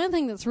 there was one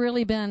thing that's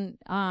really been,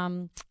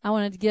 I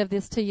wanted to give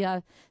this to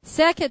you.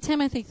 2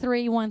 Timothy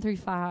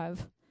 3:1-5.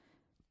 It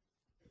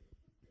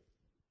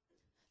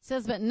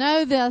says, but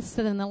know this,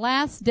 that in the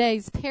last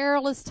days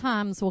perilous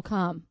times will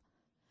come.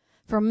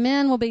 For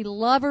men will be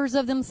lovers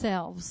of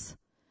themselves,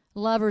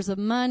 lovers of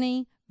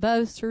money,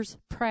 boasters,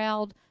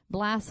 proud,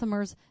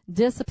 blasphemers,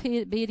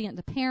 disobedient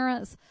to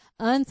parents,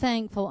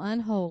 unthankful,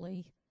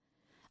 unholy,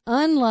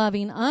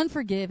 unloving,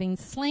 unforgiving,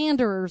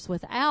 slanderers,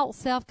 without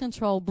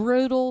self-control,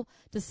 brutal,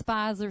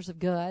 despisers of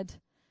good,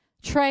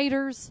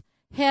 traitors,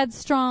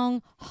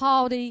 headstrong,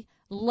 haughty,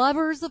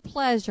 lovers of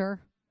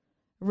pleasure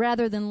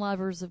rather than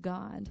lovers of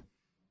God,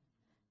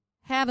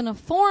 having a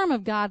form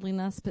of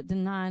godliness but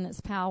denying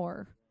its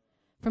power.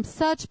 From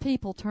such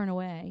people turn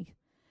away.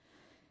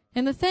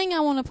 And the thing I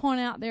want to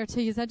point out there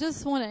to you is I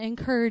just want to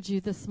encourage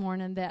you this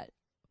morning that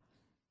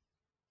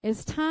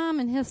as time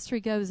and history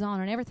goes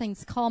on and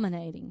everything's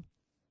culminating,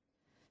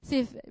 see,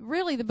 if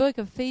really the book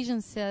of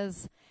Ephesians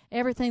says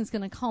everything's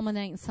going to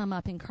culminate and sum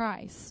up in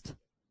Christ.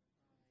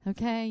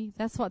 Okay?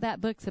 That's what that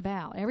book's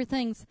about.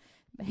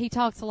 He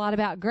talks a lot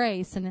about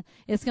grace, and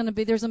there's going to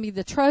be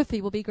the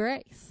trophy will be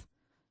grace.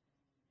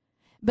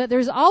 But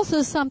there's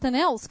also something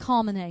else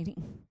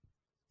culminating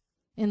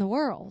in the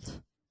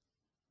world.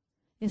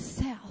 Is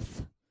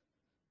self.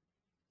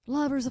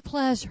 Lovers of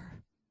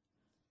pleasure.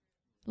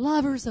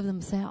 Lovers of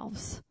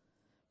themselves.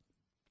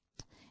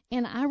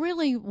 And I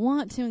really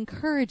want to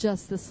encourage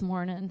us this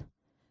morning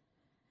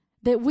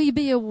that we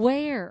be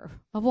aware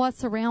of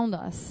what's around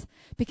us.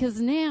 Because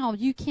now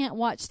you can't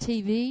watch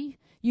TV.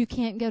 You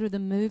can't go to the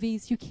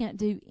movies. You can't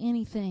do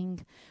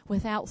anything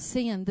without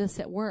seeing this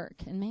at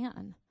work in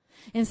man.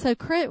 And so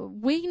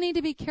we need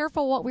to be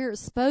careful what we're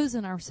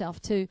exposing ourselves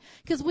to.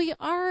 Because we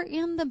are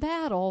in the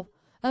battle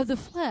of the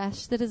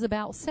flesh that is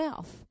about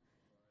self.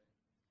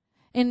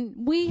 And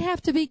we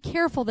have to be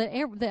careful that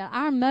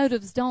our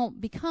motives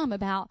don't become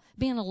about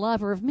being a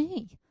lover of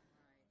me.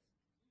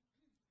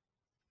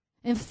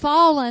 And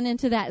falling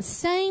into that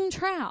same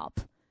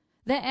trap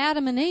that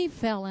Adam and Eve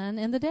fell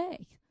in the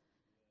day.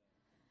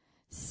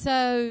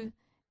 So,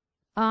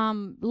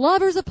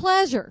 lovers of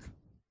pleasure.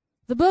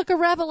 The book of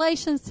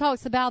Revelations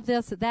talks about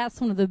this,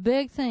 that's one of the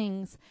big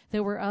things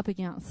that we're up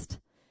against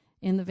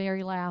in the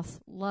very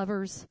last.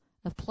 Lovers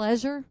of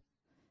pleasure,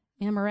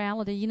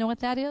 immorality. You know what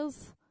that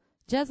is?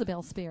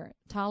 Jezebel spirit.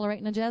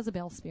 Tolerating a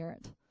Jezebel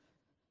spirit.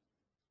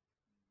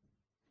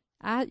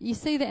 You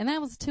see that, and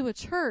that was to a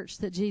church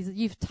that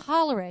you've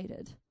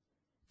tolerated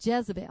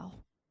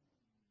Jezebel.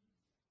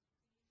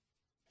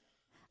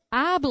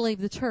 I believe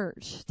the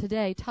church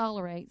today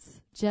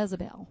tolerates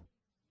Jezebel.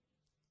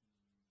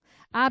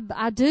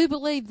 I do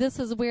believe this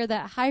is where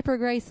that hyper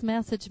grace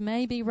message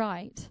may be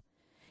right.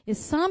 Is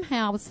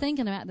somehow, I was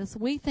thinking about this,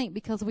 we think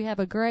because we have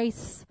a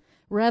grace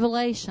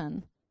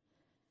revelation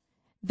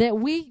that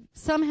we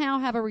somehow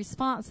have a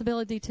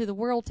responsibility to the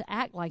world to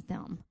act like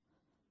them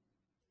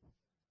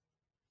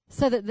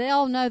so that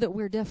they'll know that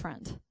we're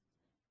different.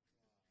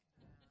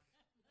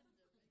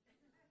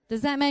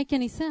 Does that make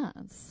any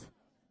sense?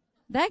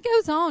 That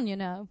goes on, you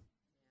know.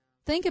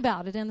 Think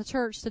about it in the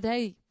church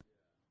today.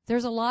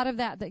 There's a lot of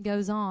that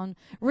goes on.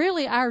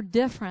 Really, our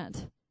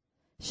different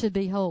should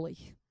be holy.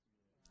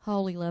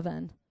 Holy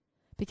living.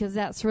 Because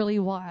that's really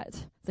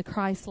what the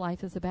Christ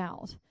life is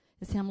about.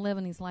 Is Him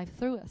living His life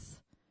through us.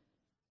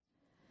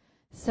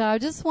 So I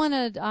just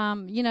wanted,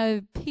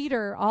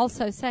 Peter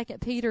also, 2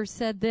 Peter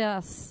said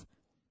this.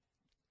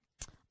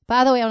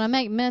 By the way, I want to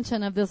make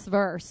mention of this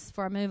verse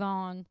before I move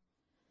on.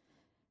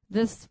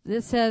 This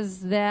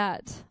says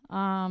that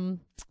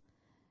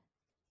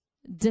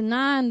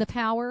denying the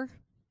power,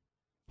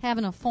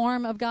 having a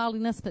form of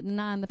godliness but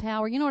denying the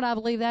power. You know what I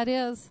believe that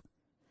is?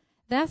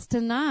 That's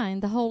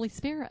denying the Holy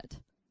Spirit.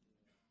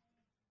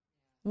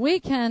 We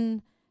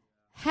can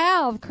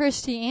have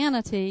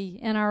Christianity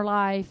in our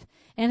life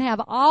and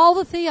have all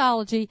the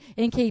theology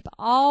and keep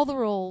all the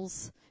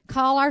rules,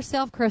 call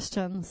ourselves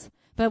Christians,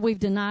 but we've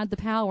denied the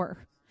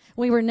power.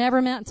 We were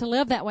never meant to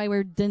live that way.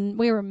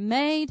 We were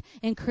made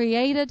and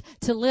created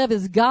to live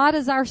as God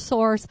as our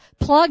source,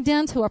 plugged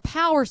into a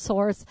power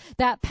source.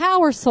 That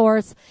power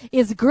source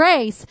is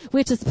grace,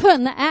 which is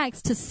putting the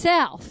axe to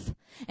self.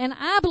 And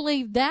I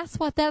believe that's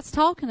what that's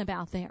talking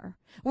about there.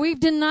 We've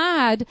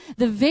denied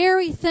the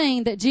very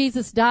thing that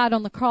Jesus died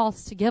on the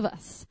cross to give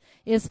us,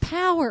 is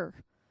power.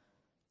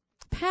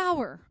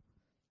 Power.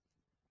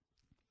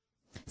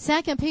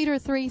 2 Peter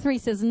 3:3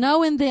 says,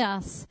 knowing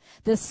this,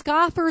 the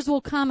scoffers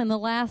will come in the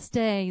last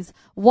days,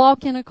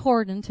 walking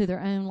according to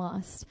their own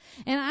lust.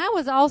 And I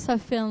was also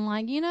feeling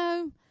like,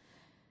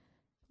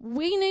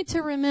 we need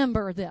to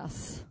remember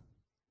this.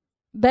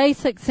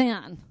 Basic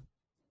sin.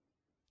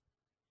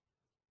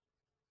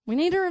 We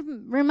need to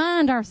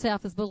remind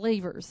ourselves as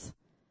believers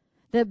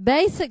that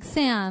basic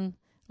sin,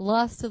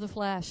 lust of the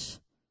flesh,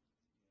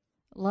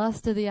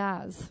 lust of the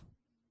eyes,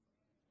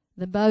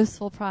 the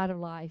boastful pride of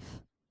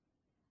life,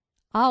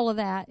 all of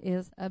that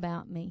is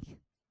about me.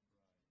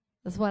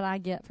 That's what I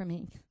get from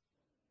me.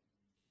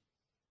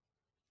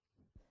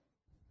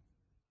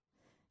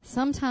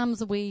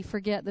 Sometimes we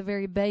forget the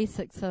very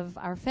basics of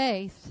our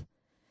faith,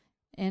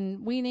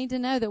 and we need to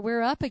know that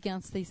we're up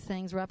against these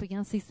things. We're up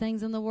against these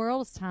things in the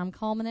world. As time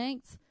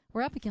culminates,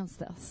 we're up against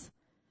this.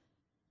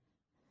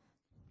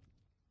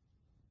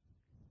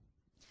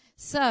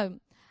 So,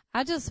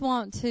 I just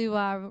want to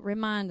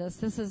remind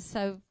us,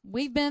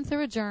 we've been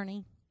through a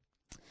journey.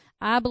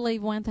 I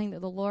believe one thing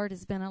that the Lord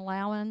has been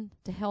allowing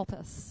to help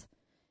us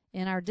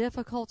in our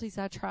difficulties,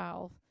 our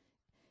trial,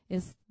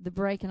 is the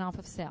breaking off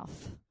of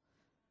self.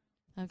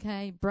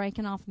 Okay?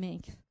 Breaking off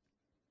me.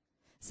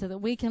 So that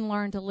we can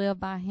learn to live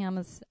by Him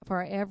as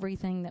for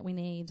everything that we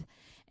need.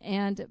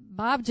 And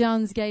Bob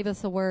Jones gave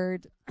us a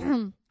word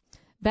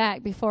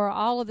back before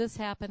all of this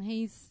happened.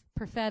 He's a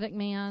prophetic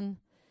man.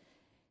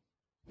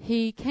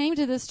 He came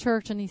to this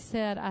church and he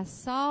said, I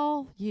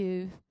saw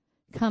you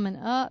coming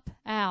up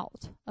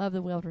out of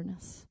the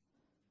wilderness.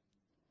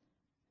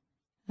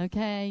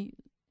 Okay?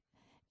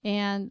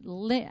 And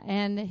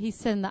he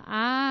said, the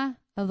eye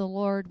of the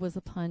Lord was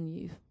upon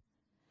you.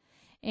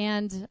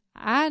 And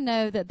I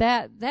know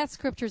that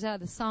scripture's out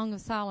of the Song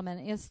of Solomon.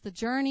 It's the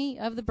journey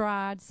of the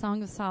bride,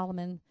 Song of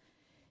Solomon.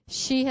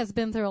 She has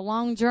been through a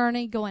long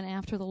journey going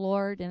after the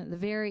Lord, and at the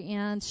very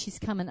end, she's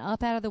coming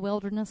up out of the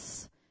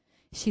wilderness.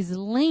 She's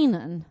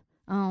leaning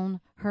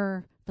on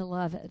her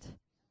beloved.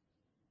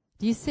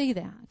 Do you see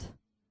that?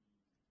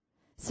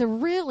 So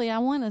really, I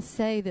want to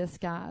say this,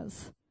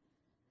 guys.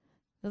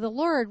 The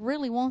Lord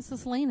really wants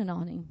us leaning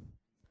on Him.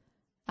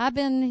 I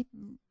don't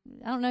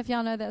know if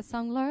y'all know that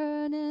song,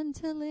 Learning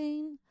to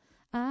Lean.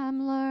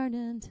 I'm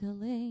learning to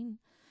lean.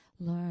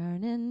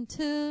 Learning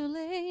to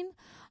lean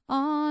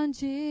on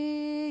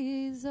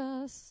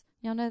Jesus.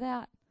 Y'all know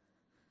that?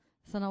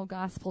 It's an old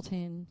gospel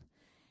tune.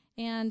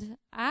 And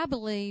I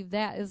believe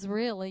that is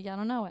really, y'all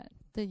don't know it,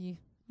 do you?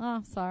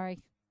 Oh, sorry.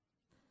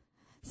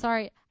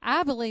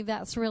 I believe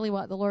that's really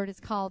what the Lord has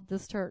called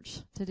this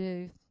church to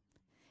do.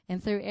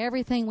 And through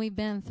everything we've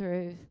been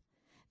through,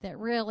 that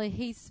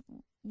really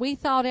we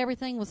thought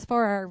everything was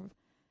for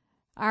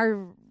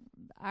our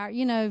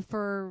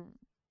for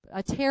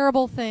a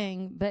terrible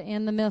thing, but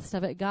in the midst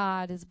of it,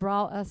 God has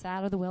brought us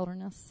out of the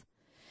wilderness.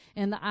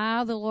 And the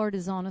eye of the Lord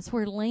is on us.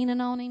 We're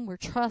leaning on Him. We're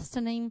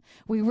trusting Him.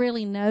 We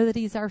really know that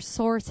He's our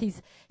source.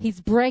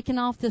 He's breaking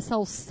off this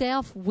whole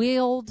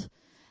self-willed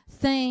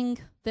thing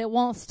that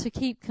wants to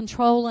keep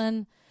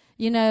controlling,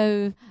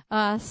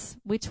 us,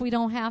 which we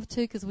don't have to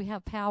because we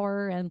have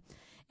power. And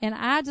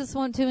I just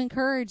want to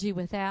encourage you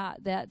with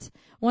that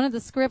one of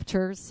the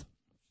scriptures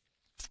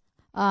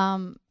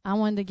I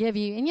wanted to give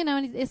you,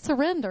 and it's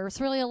surrender. It's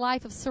really a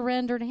life of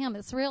surrender to Him.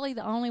 It's really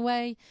the only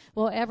way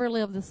we'll ever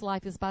live this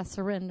life is by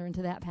surrendering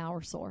to that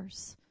power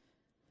source.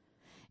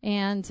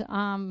 And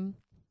I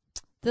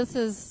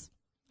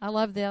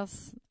love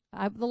this.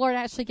 The Lord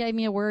actually gave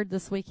me a word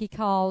this week.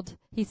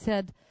 He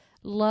said,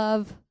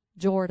 love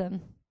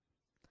Jordan.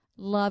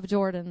 Love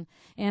Jordan.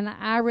 And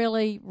I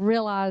really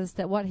realized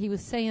that what He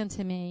was saying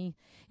to me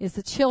is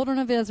the children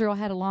of Israel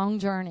had a long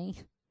journey.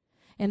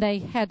 And they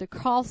had to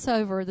cross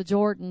over the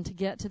Jordan to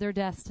get to their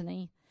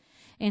destiny.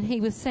 And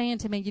he was saying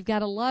to me, you've got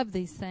to love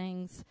these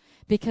things,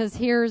 because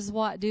here's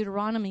what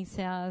Deuteronomy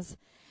says.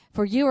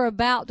 For you are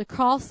about to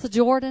cross the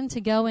Jordan to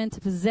go in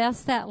to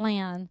possess that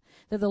land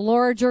that the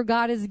Lord your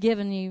God has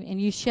given you, and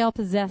you shall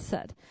possess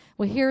it.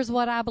 Well, here's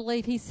what I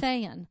believe he's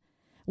saying.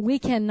 We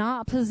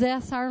cannot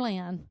possess our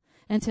land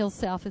until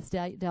self is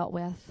dealt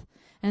with.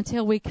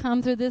 Until we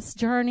come through this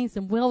journeys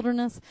and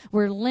wilderness,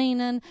 we're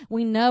leaning.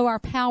 We know our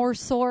power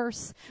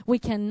source. We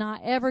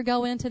cannot ever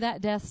go into that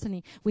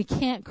destiny. We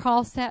can't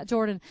cross that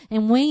Jordan.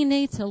 And we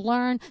need to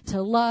learn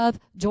to love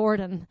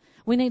Jordan.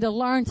 We need to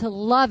learn to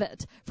love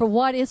it for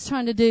what it's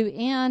trying to do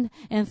in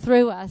and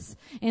through us.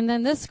 And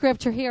then this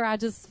scripture here,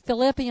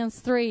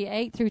 Philippians 3,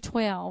 8 through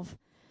 12.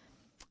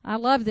 I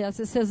love this.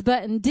 It says,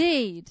 but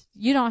indeed,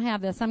 you don't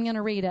have this. I'm going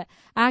to read it.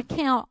 I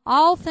count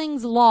all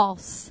things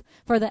loss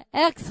for the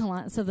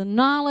excellence of the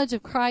knowledge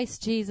of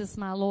Christ Jesus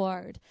my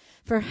Lord,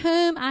 for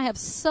whom I have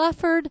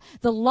suffered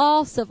the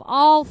loss of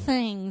all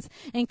things,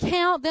 and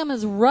count them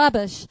as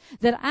rubbish,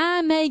 that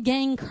I may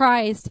gain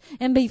Christ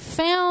and be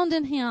found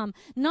in him,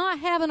 not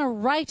having a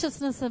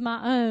righteousness of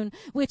my own,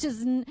 which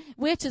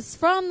is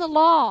from the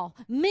law,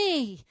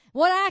 me,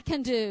 what I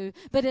can do,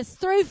 but it's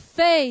through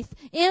faith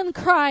in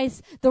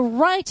Christ, the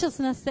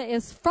righteousness that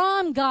is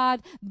from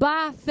God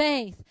by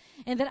faith,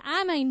 and that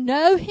I may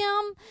know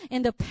him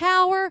in the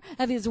power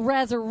of his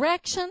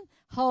resurrection,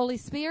 Holy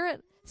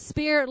Spirit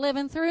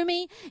living through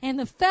me, and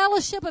the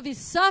fellowship of his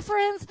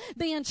sufferings,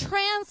 being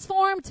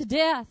transformed to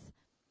death.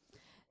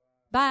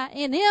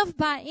 And if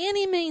by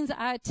any means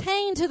I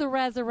attain to the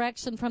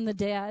resurrection from the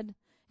dead,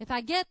 if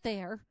I get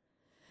there,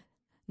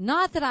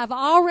 not that I've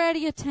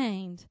already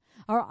attained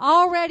or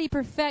already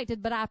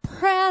perfected, but I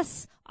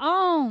press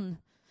on,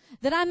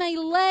 that I may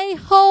lay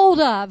hold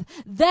of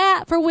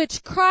that for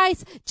which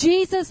Christ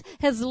Jesus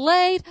has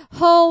laid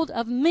hold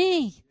of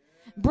me.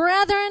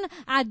 Brethren,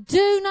 I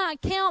do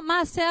not count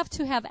myself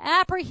to have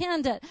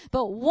apprehended,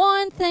 but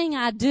one thing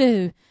I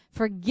do,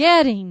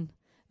 forgetting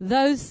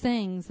those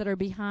things that are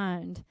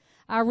behind,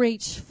 I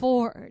reach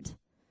forward.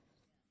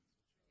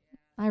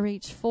 I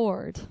reach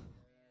forward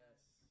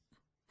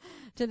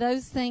to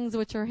those things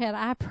which are ahead.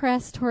 I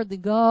press toward the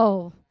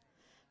goal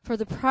for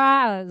the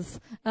prize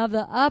of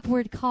the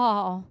upward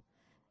call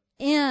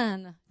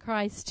in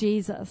Christ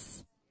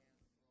Jesus.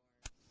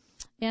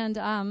 And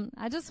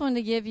I just wanted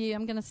to give you,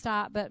 I'm going to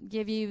stop, but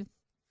give you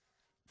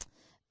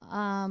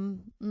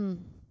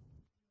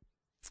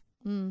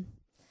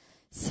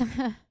So,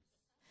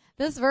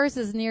 this verse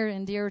is near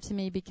and dear to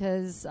me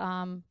because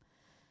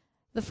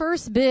the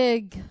first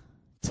big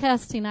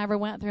testing I ever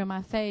went through in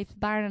my faith,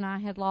 Byron and I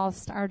had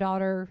lost our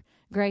daughter,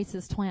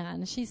 Grace's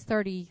twin. She's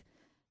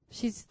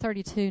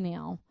 32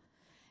 now.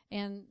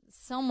 And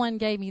someone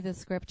gave me this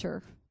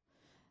scripture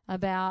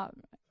about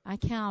I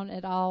count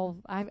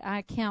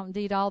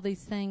indeed all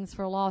these things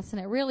for loss,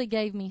 and it really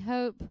gave me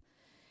hope.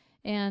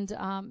 And,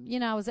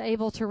 I was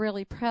able to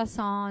really press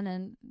on,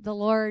 and the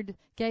Lord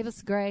gave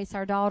us grace.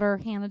 Our daughter,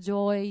 Hannah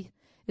Joy,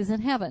 is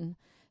in heaven.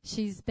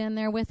 She's been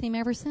there with him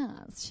ever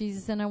since.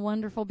 She's in a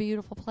wonderful,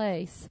 beautiful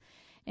place.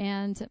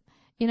 And,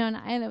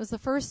 and it was the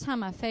first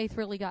time my faith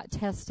really got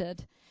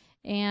tested.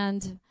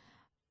 And,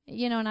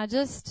 and I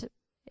just,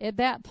 at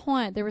that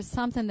point, there was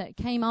something that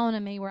came on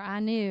in me where I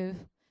knew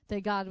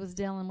that God was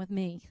dealing with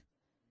me.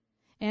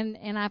 And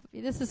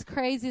this is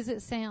crazy as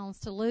it sounds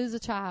to lose a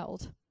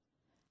child.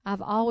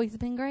 I've always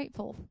been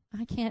grateful.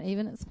 I can't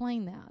even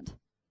explain that.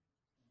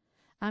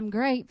 I'm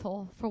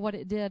grateful for what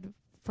it did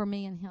for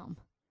me and him,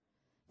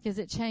 because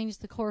it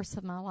changed the course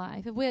of my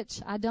life, of which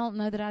I don't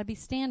know that I'd be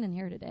standing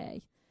here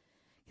today,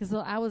 because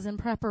I was in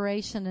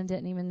preparation and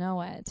didn't even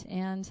know it.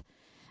 And,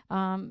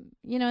 and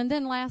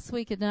then last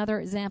week,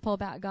 another example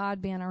about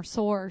God being our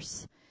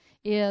source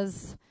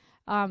is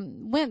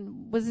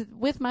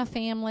with my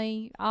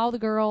family, all the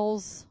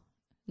girls,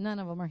 none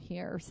of them are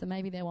here, so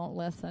maybe they won't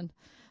listen.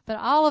 But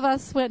all of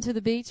us went to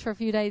the beach for a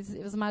few days.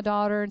 It was my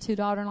daughter and two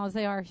daughter-in-laws.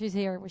 They are. She's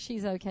here. Well,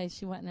 she's okay.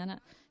 She wasn't in it.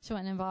 She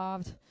wasn't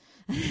involved.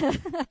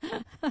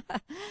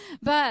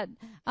 But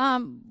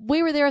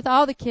we were there with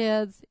all the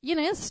kids.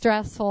 It's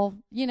stressful.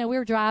 We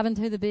were driving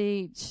to the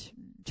beach,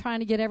 trying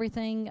to get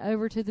everything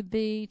over to the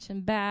beach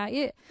and back.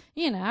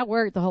 I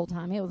worked the whole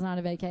time. It was not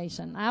a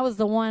vacation. I was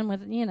the one with,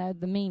 the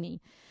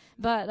meanie.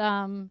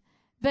 But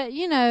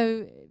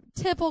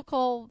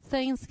typical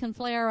things can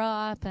flare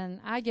up, and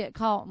I get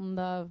caught in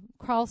the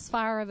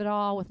crossfire of it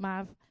all with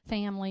my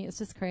family. It's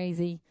just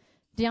crazy.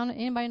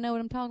 Anybody know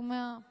what I'm talking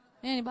about?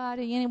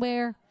 Anybody,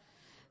 anywhere?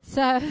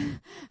 So,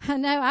 I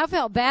know I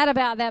felt bad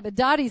about that, but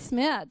Dottie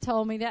Smith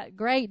told me, that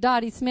great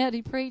Dottie Smith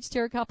who preached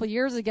here a couple of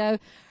years ago,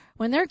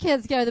 when their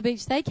kids go to the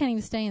beach, they can't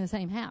even stay in the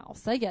same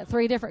house. They get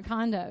 3 different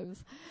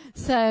condos.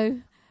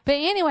 So, but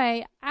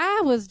anyway,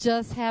 I was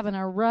just having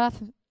a rough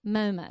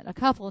moment a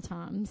couple of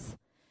times.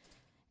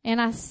 And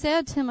I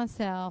said to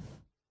myself,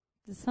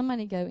 did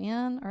somebody go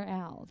in or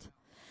out?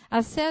 I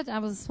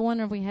was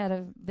wondering if we had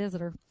a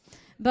visitor.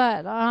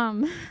 But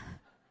I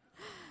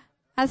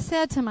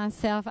said to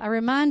myself, I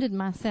reminded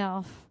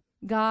myself,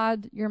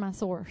 God, you're my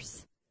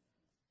source.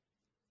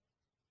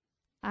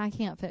 I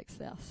can't fix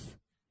this.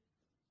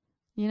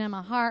 You know,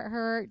 my heart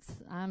hurts.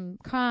 I'm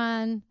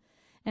crying.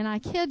 And I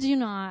kid you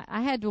not, I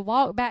had to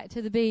walk back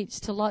to the beach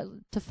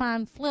to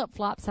find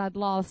flip-flops I'd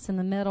lost in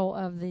the middle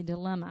of the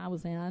dilemma I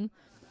was in.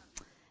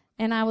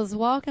 And I was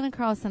walking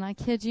across, and I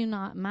kid you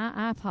not, my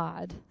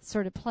iPod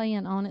started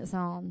playing on its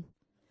own.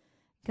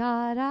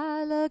 God,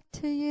 I look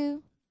to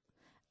you.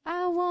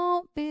 I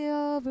won't be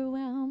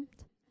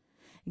overwhelmed.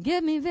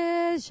 Give me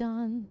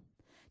vision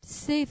to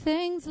see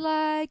things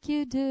like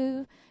you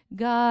do.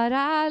 God,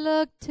 I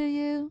look to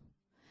you.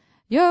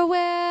 You're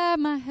where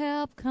my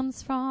help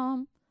comes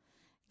from.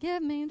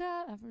 Give me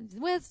the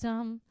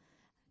wisdom,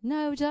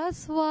 know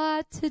just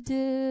what to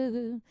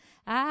do.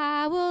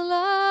 I will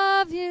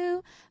love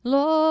you,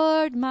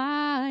 Lord,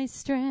 my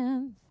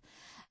strength.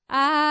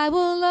 I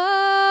will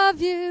love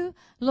you,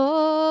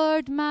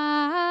 Lord,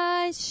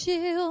 my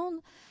shield.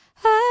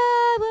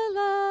 I will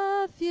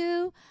love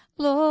you,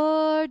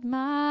 Lord,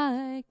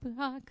 my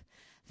rock.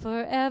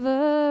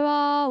 Forever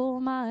all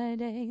my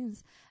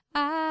days,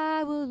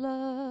 I will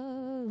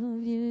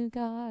love you,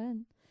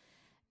 God.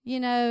 You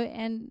know,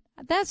 and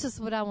that's just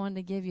what I wanted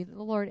to give you.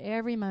 The Lord,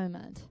 every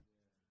moment,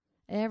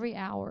 every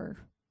hour,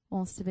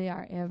 wants to be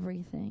our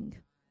everything.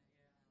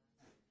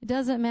 It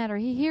doesn't matter.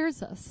 He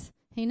hears us.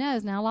 He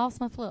knows. Now, I lost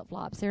my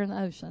flip-flops here in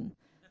the ocean.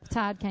 The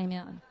tide came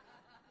in.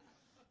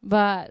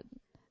 But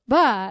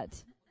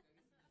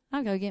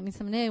I'll go get me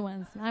some new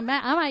ones. I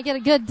might get a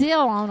good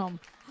deal on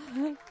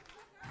them.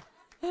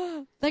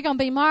 They're going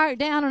to be marked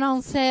down and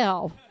on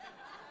sale.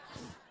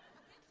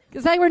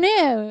 Because they were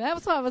new. That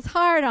was what was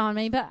hard on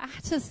me. But I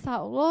just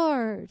thought,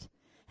 Lord,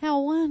 how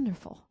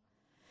wonderful.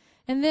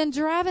 And then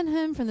driving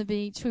home from the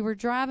beach, we were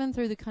driving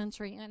through the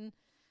country and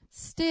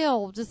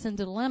still just in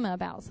dilemma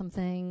about some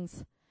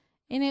things.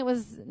 And it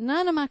was,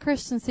 none of my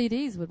Christian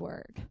CDs would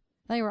work.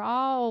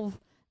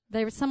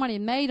 Somebody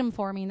had made them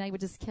for me and they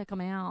would just kick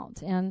them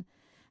out. And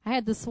I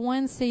had this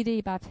one CD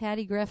by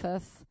Patty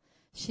Griffith.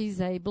 She's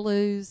a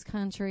blues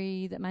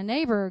country that my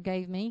neighbor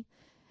gave me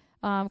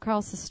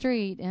across the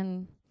street.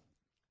 And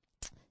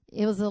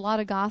it was a lot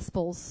of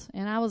gospels,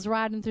 and I was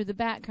riding through the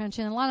back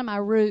country, and a lot of my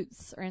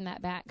roots are in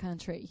that back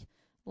country,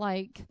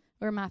 like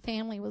where my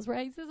family was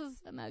raised. This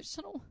is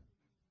emotional.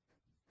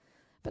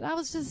 But I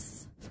was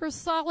just, for a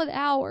solid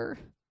hour,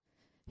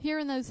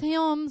 hearing those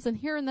hymns and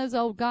hearing those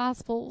old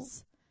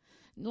gospels,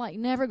 like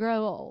never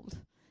grow old.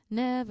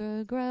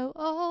 Never grow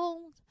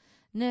old,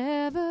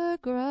 never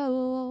grow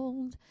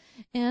old,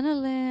 in a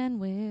land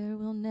where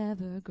we'll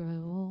never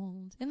grow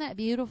old. Isn't that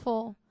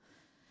beautiful?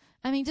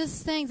 I mean,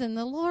 just things, and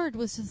the Lord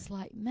was just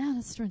like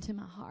ministering to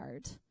my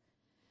heart.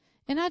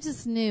 And I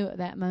just knew at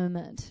that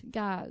moment,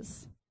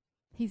 guys,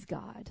 He's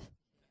God.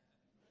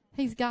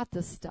 He's got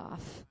the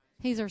stuff.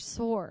 He's our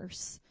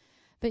source.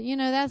 But, you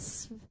know,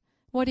 that's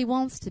what He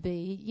wants to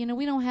be. You know,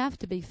 we don't have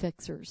to be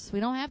fixers. We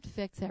don't have to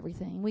fix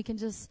everything. We can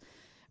just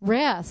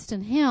rest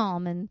in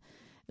Him and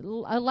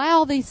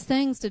allow these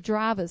things to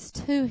drive us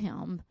to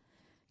Him,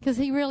 because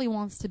He really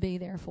wants to be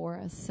there for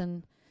us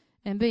and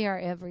be our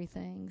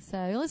everything. So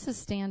let's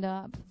just stand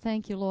up.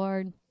 Thank you,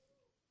 Lord.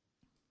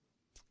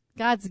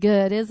 God's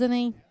good, isn't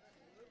He?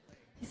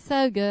 He's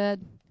so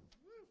good.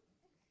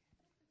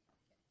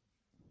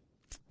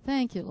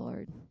 Thank you,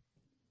 Lord.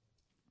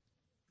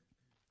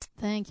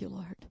 Thank you,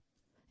 Lord.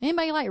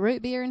 Anybody like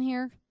root beer in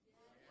here?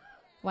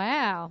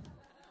 Wow.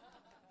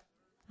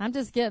 I'm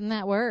just getting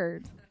that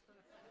word.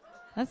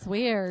 That's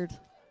weird.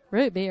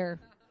 Root beer.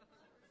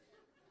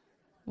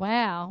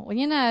 Wow. Well,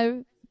 you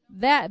know,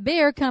 that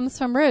beer comes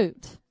from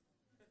root.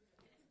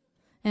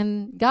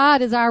 And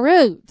God is our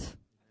root.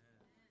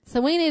 So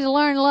we need to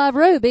learn to love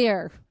root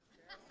beer.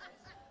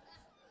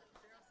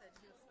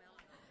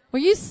 Were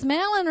you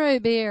smelling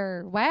root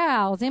beer?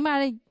 Wow. Is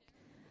anybody?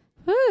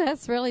 Whew,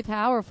 that's really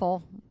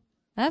powerful.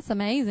 That's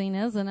amazing,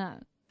 isn't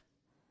it?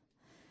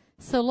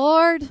 So,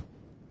 Lord,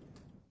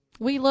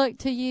 we look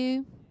to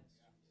You.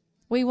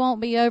 We won't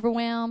be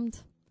overwhelmed.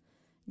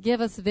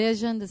 Give us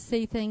vision to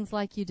see things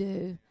like You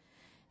do.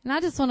 And I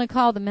just want to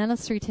call the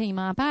ministry team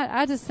up.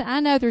 I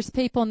know there's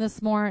people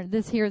this morning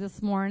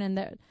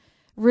that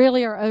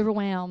really are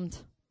overwhelmed.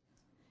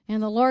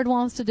 And the Lord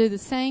wants to do the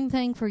same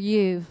thing for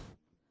you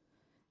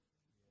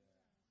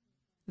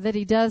that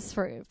He does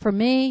for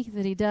me,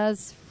 that He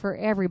does for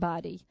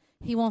everybody.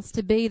 He wants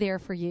to be there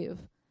for you.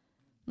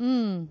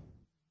 You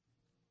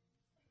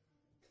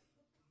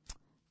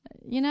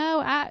know,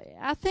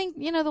 I think,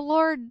 you know, the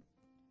Lord,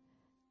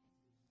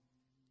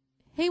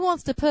 He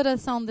wants to put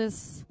us on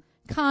this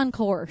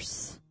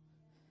concourse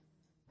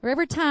where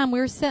every time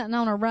we're sitting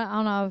on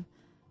a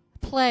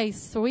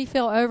place where we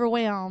feel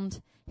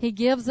overwhelmed, He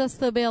gives us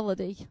the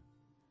ability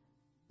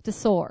to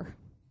soar,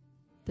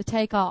 to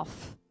take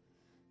off,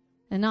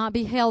 and not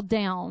be held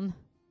down.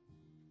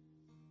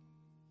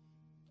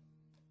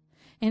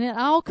 And it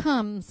all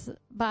comes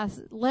by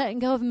letting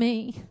go of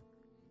me.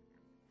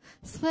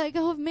 Just let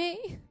go of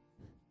me.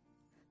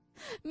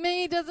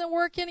 Me doesn't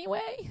work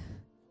anyway.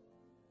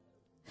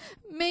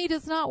 Me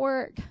does not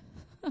work.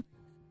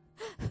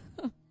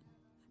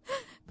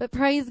 But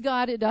praise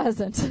God, it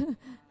doesn't.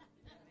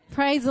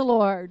 Praise the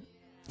Lord.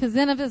 Because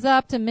then if it's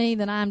up to me,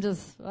 then I'm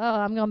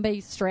going to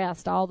be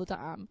stressed all the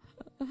time.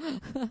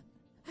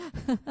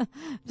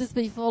 Just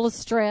be full of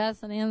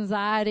stress and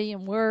anxiety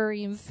and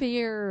worry and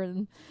fear,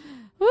 and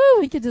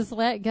we could just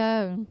let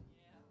go.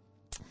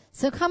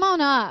 So come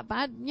on up.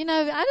 I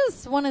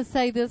just want to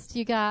say this to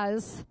you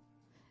guys.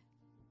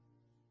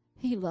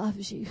 He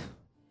loves you.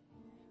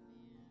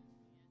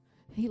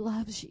 He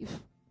loves you.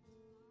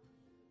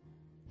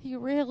 He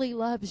really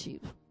loves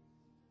you.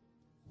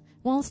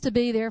 Wants to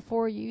be there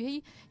for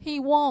you. He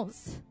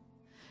wants.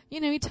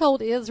 He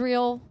told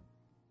Israel,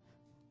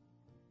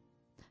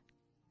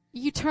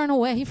 you turn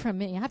away from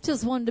me. I've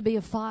just wanted to be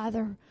a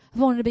father. I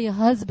wanted to be a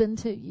husband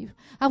to you.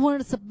 I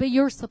wanted to be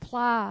your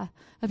supply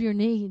of your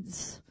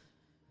needs.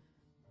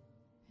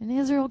 And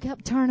Israel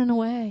kept turning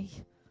away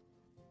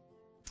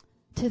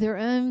to their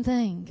own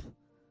thing.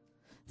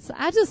 So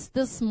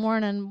this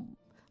morning,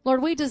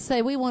 Lord, we just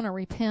say we want to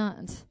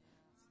repent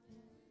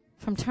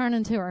from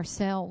turning to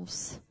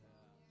ourselves.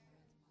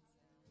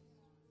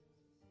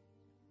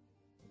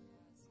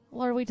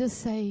 Lord, we just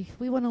say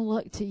we want to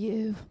look to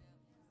you.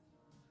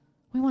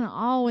 We want to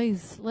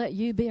always let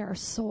you be our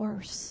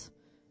source,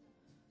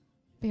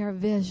 be our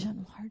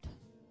vision, Lord.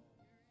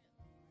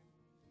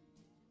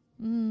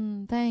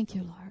 Thank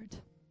you, Lord.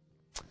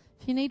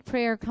 If you need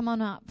prayer, come on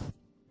up.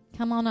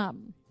 Come on up.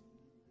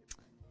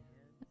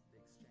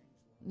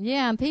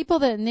 Yeah, and people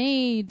that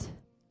need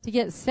to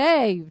get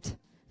saved,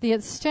 the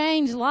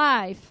exchange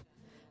life.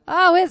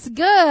 Oh, it's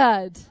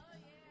good.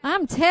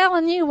 I'm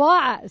telling you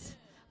what.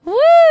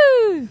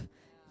 Woo!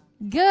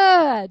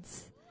 Good.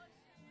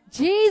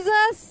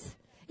 Jesus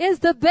is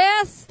the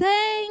best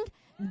thing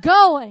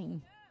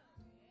going.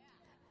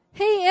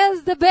 He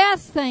is the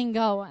best thing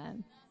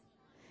going.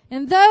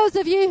 And those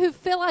of you who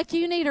feel like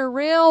you need a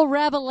real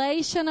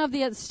revelation of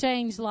the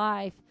exchange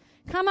life,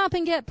 come up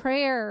and get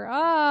prayer.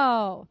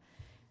 Oh,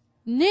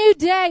 new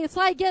day. It's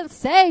like getting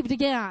saved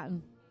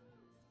again.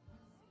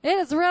 It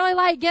is really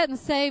like getting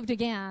saved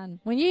again.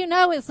 When you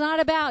know it's not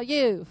about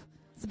you.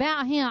 It's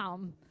about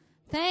Him.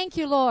 Thank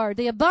you, Lord.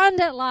 The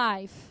abundant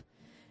life.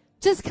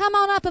 Just come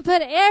on up and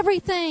put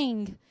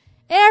everything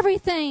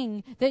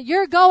that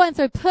you're going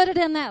through, put it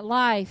in that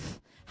life.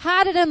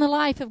 Hide it in the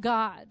life of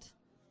God.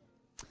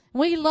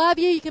 We love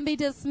you. You can be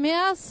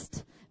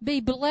dismissed. Be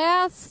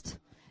blessed.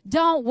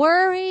 Don't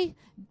worry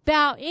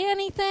about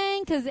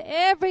anything, because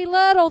every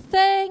little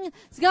thing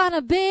is going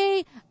to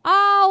be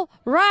all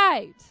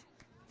right.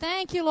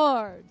 Thank you,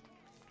 Lord.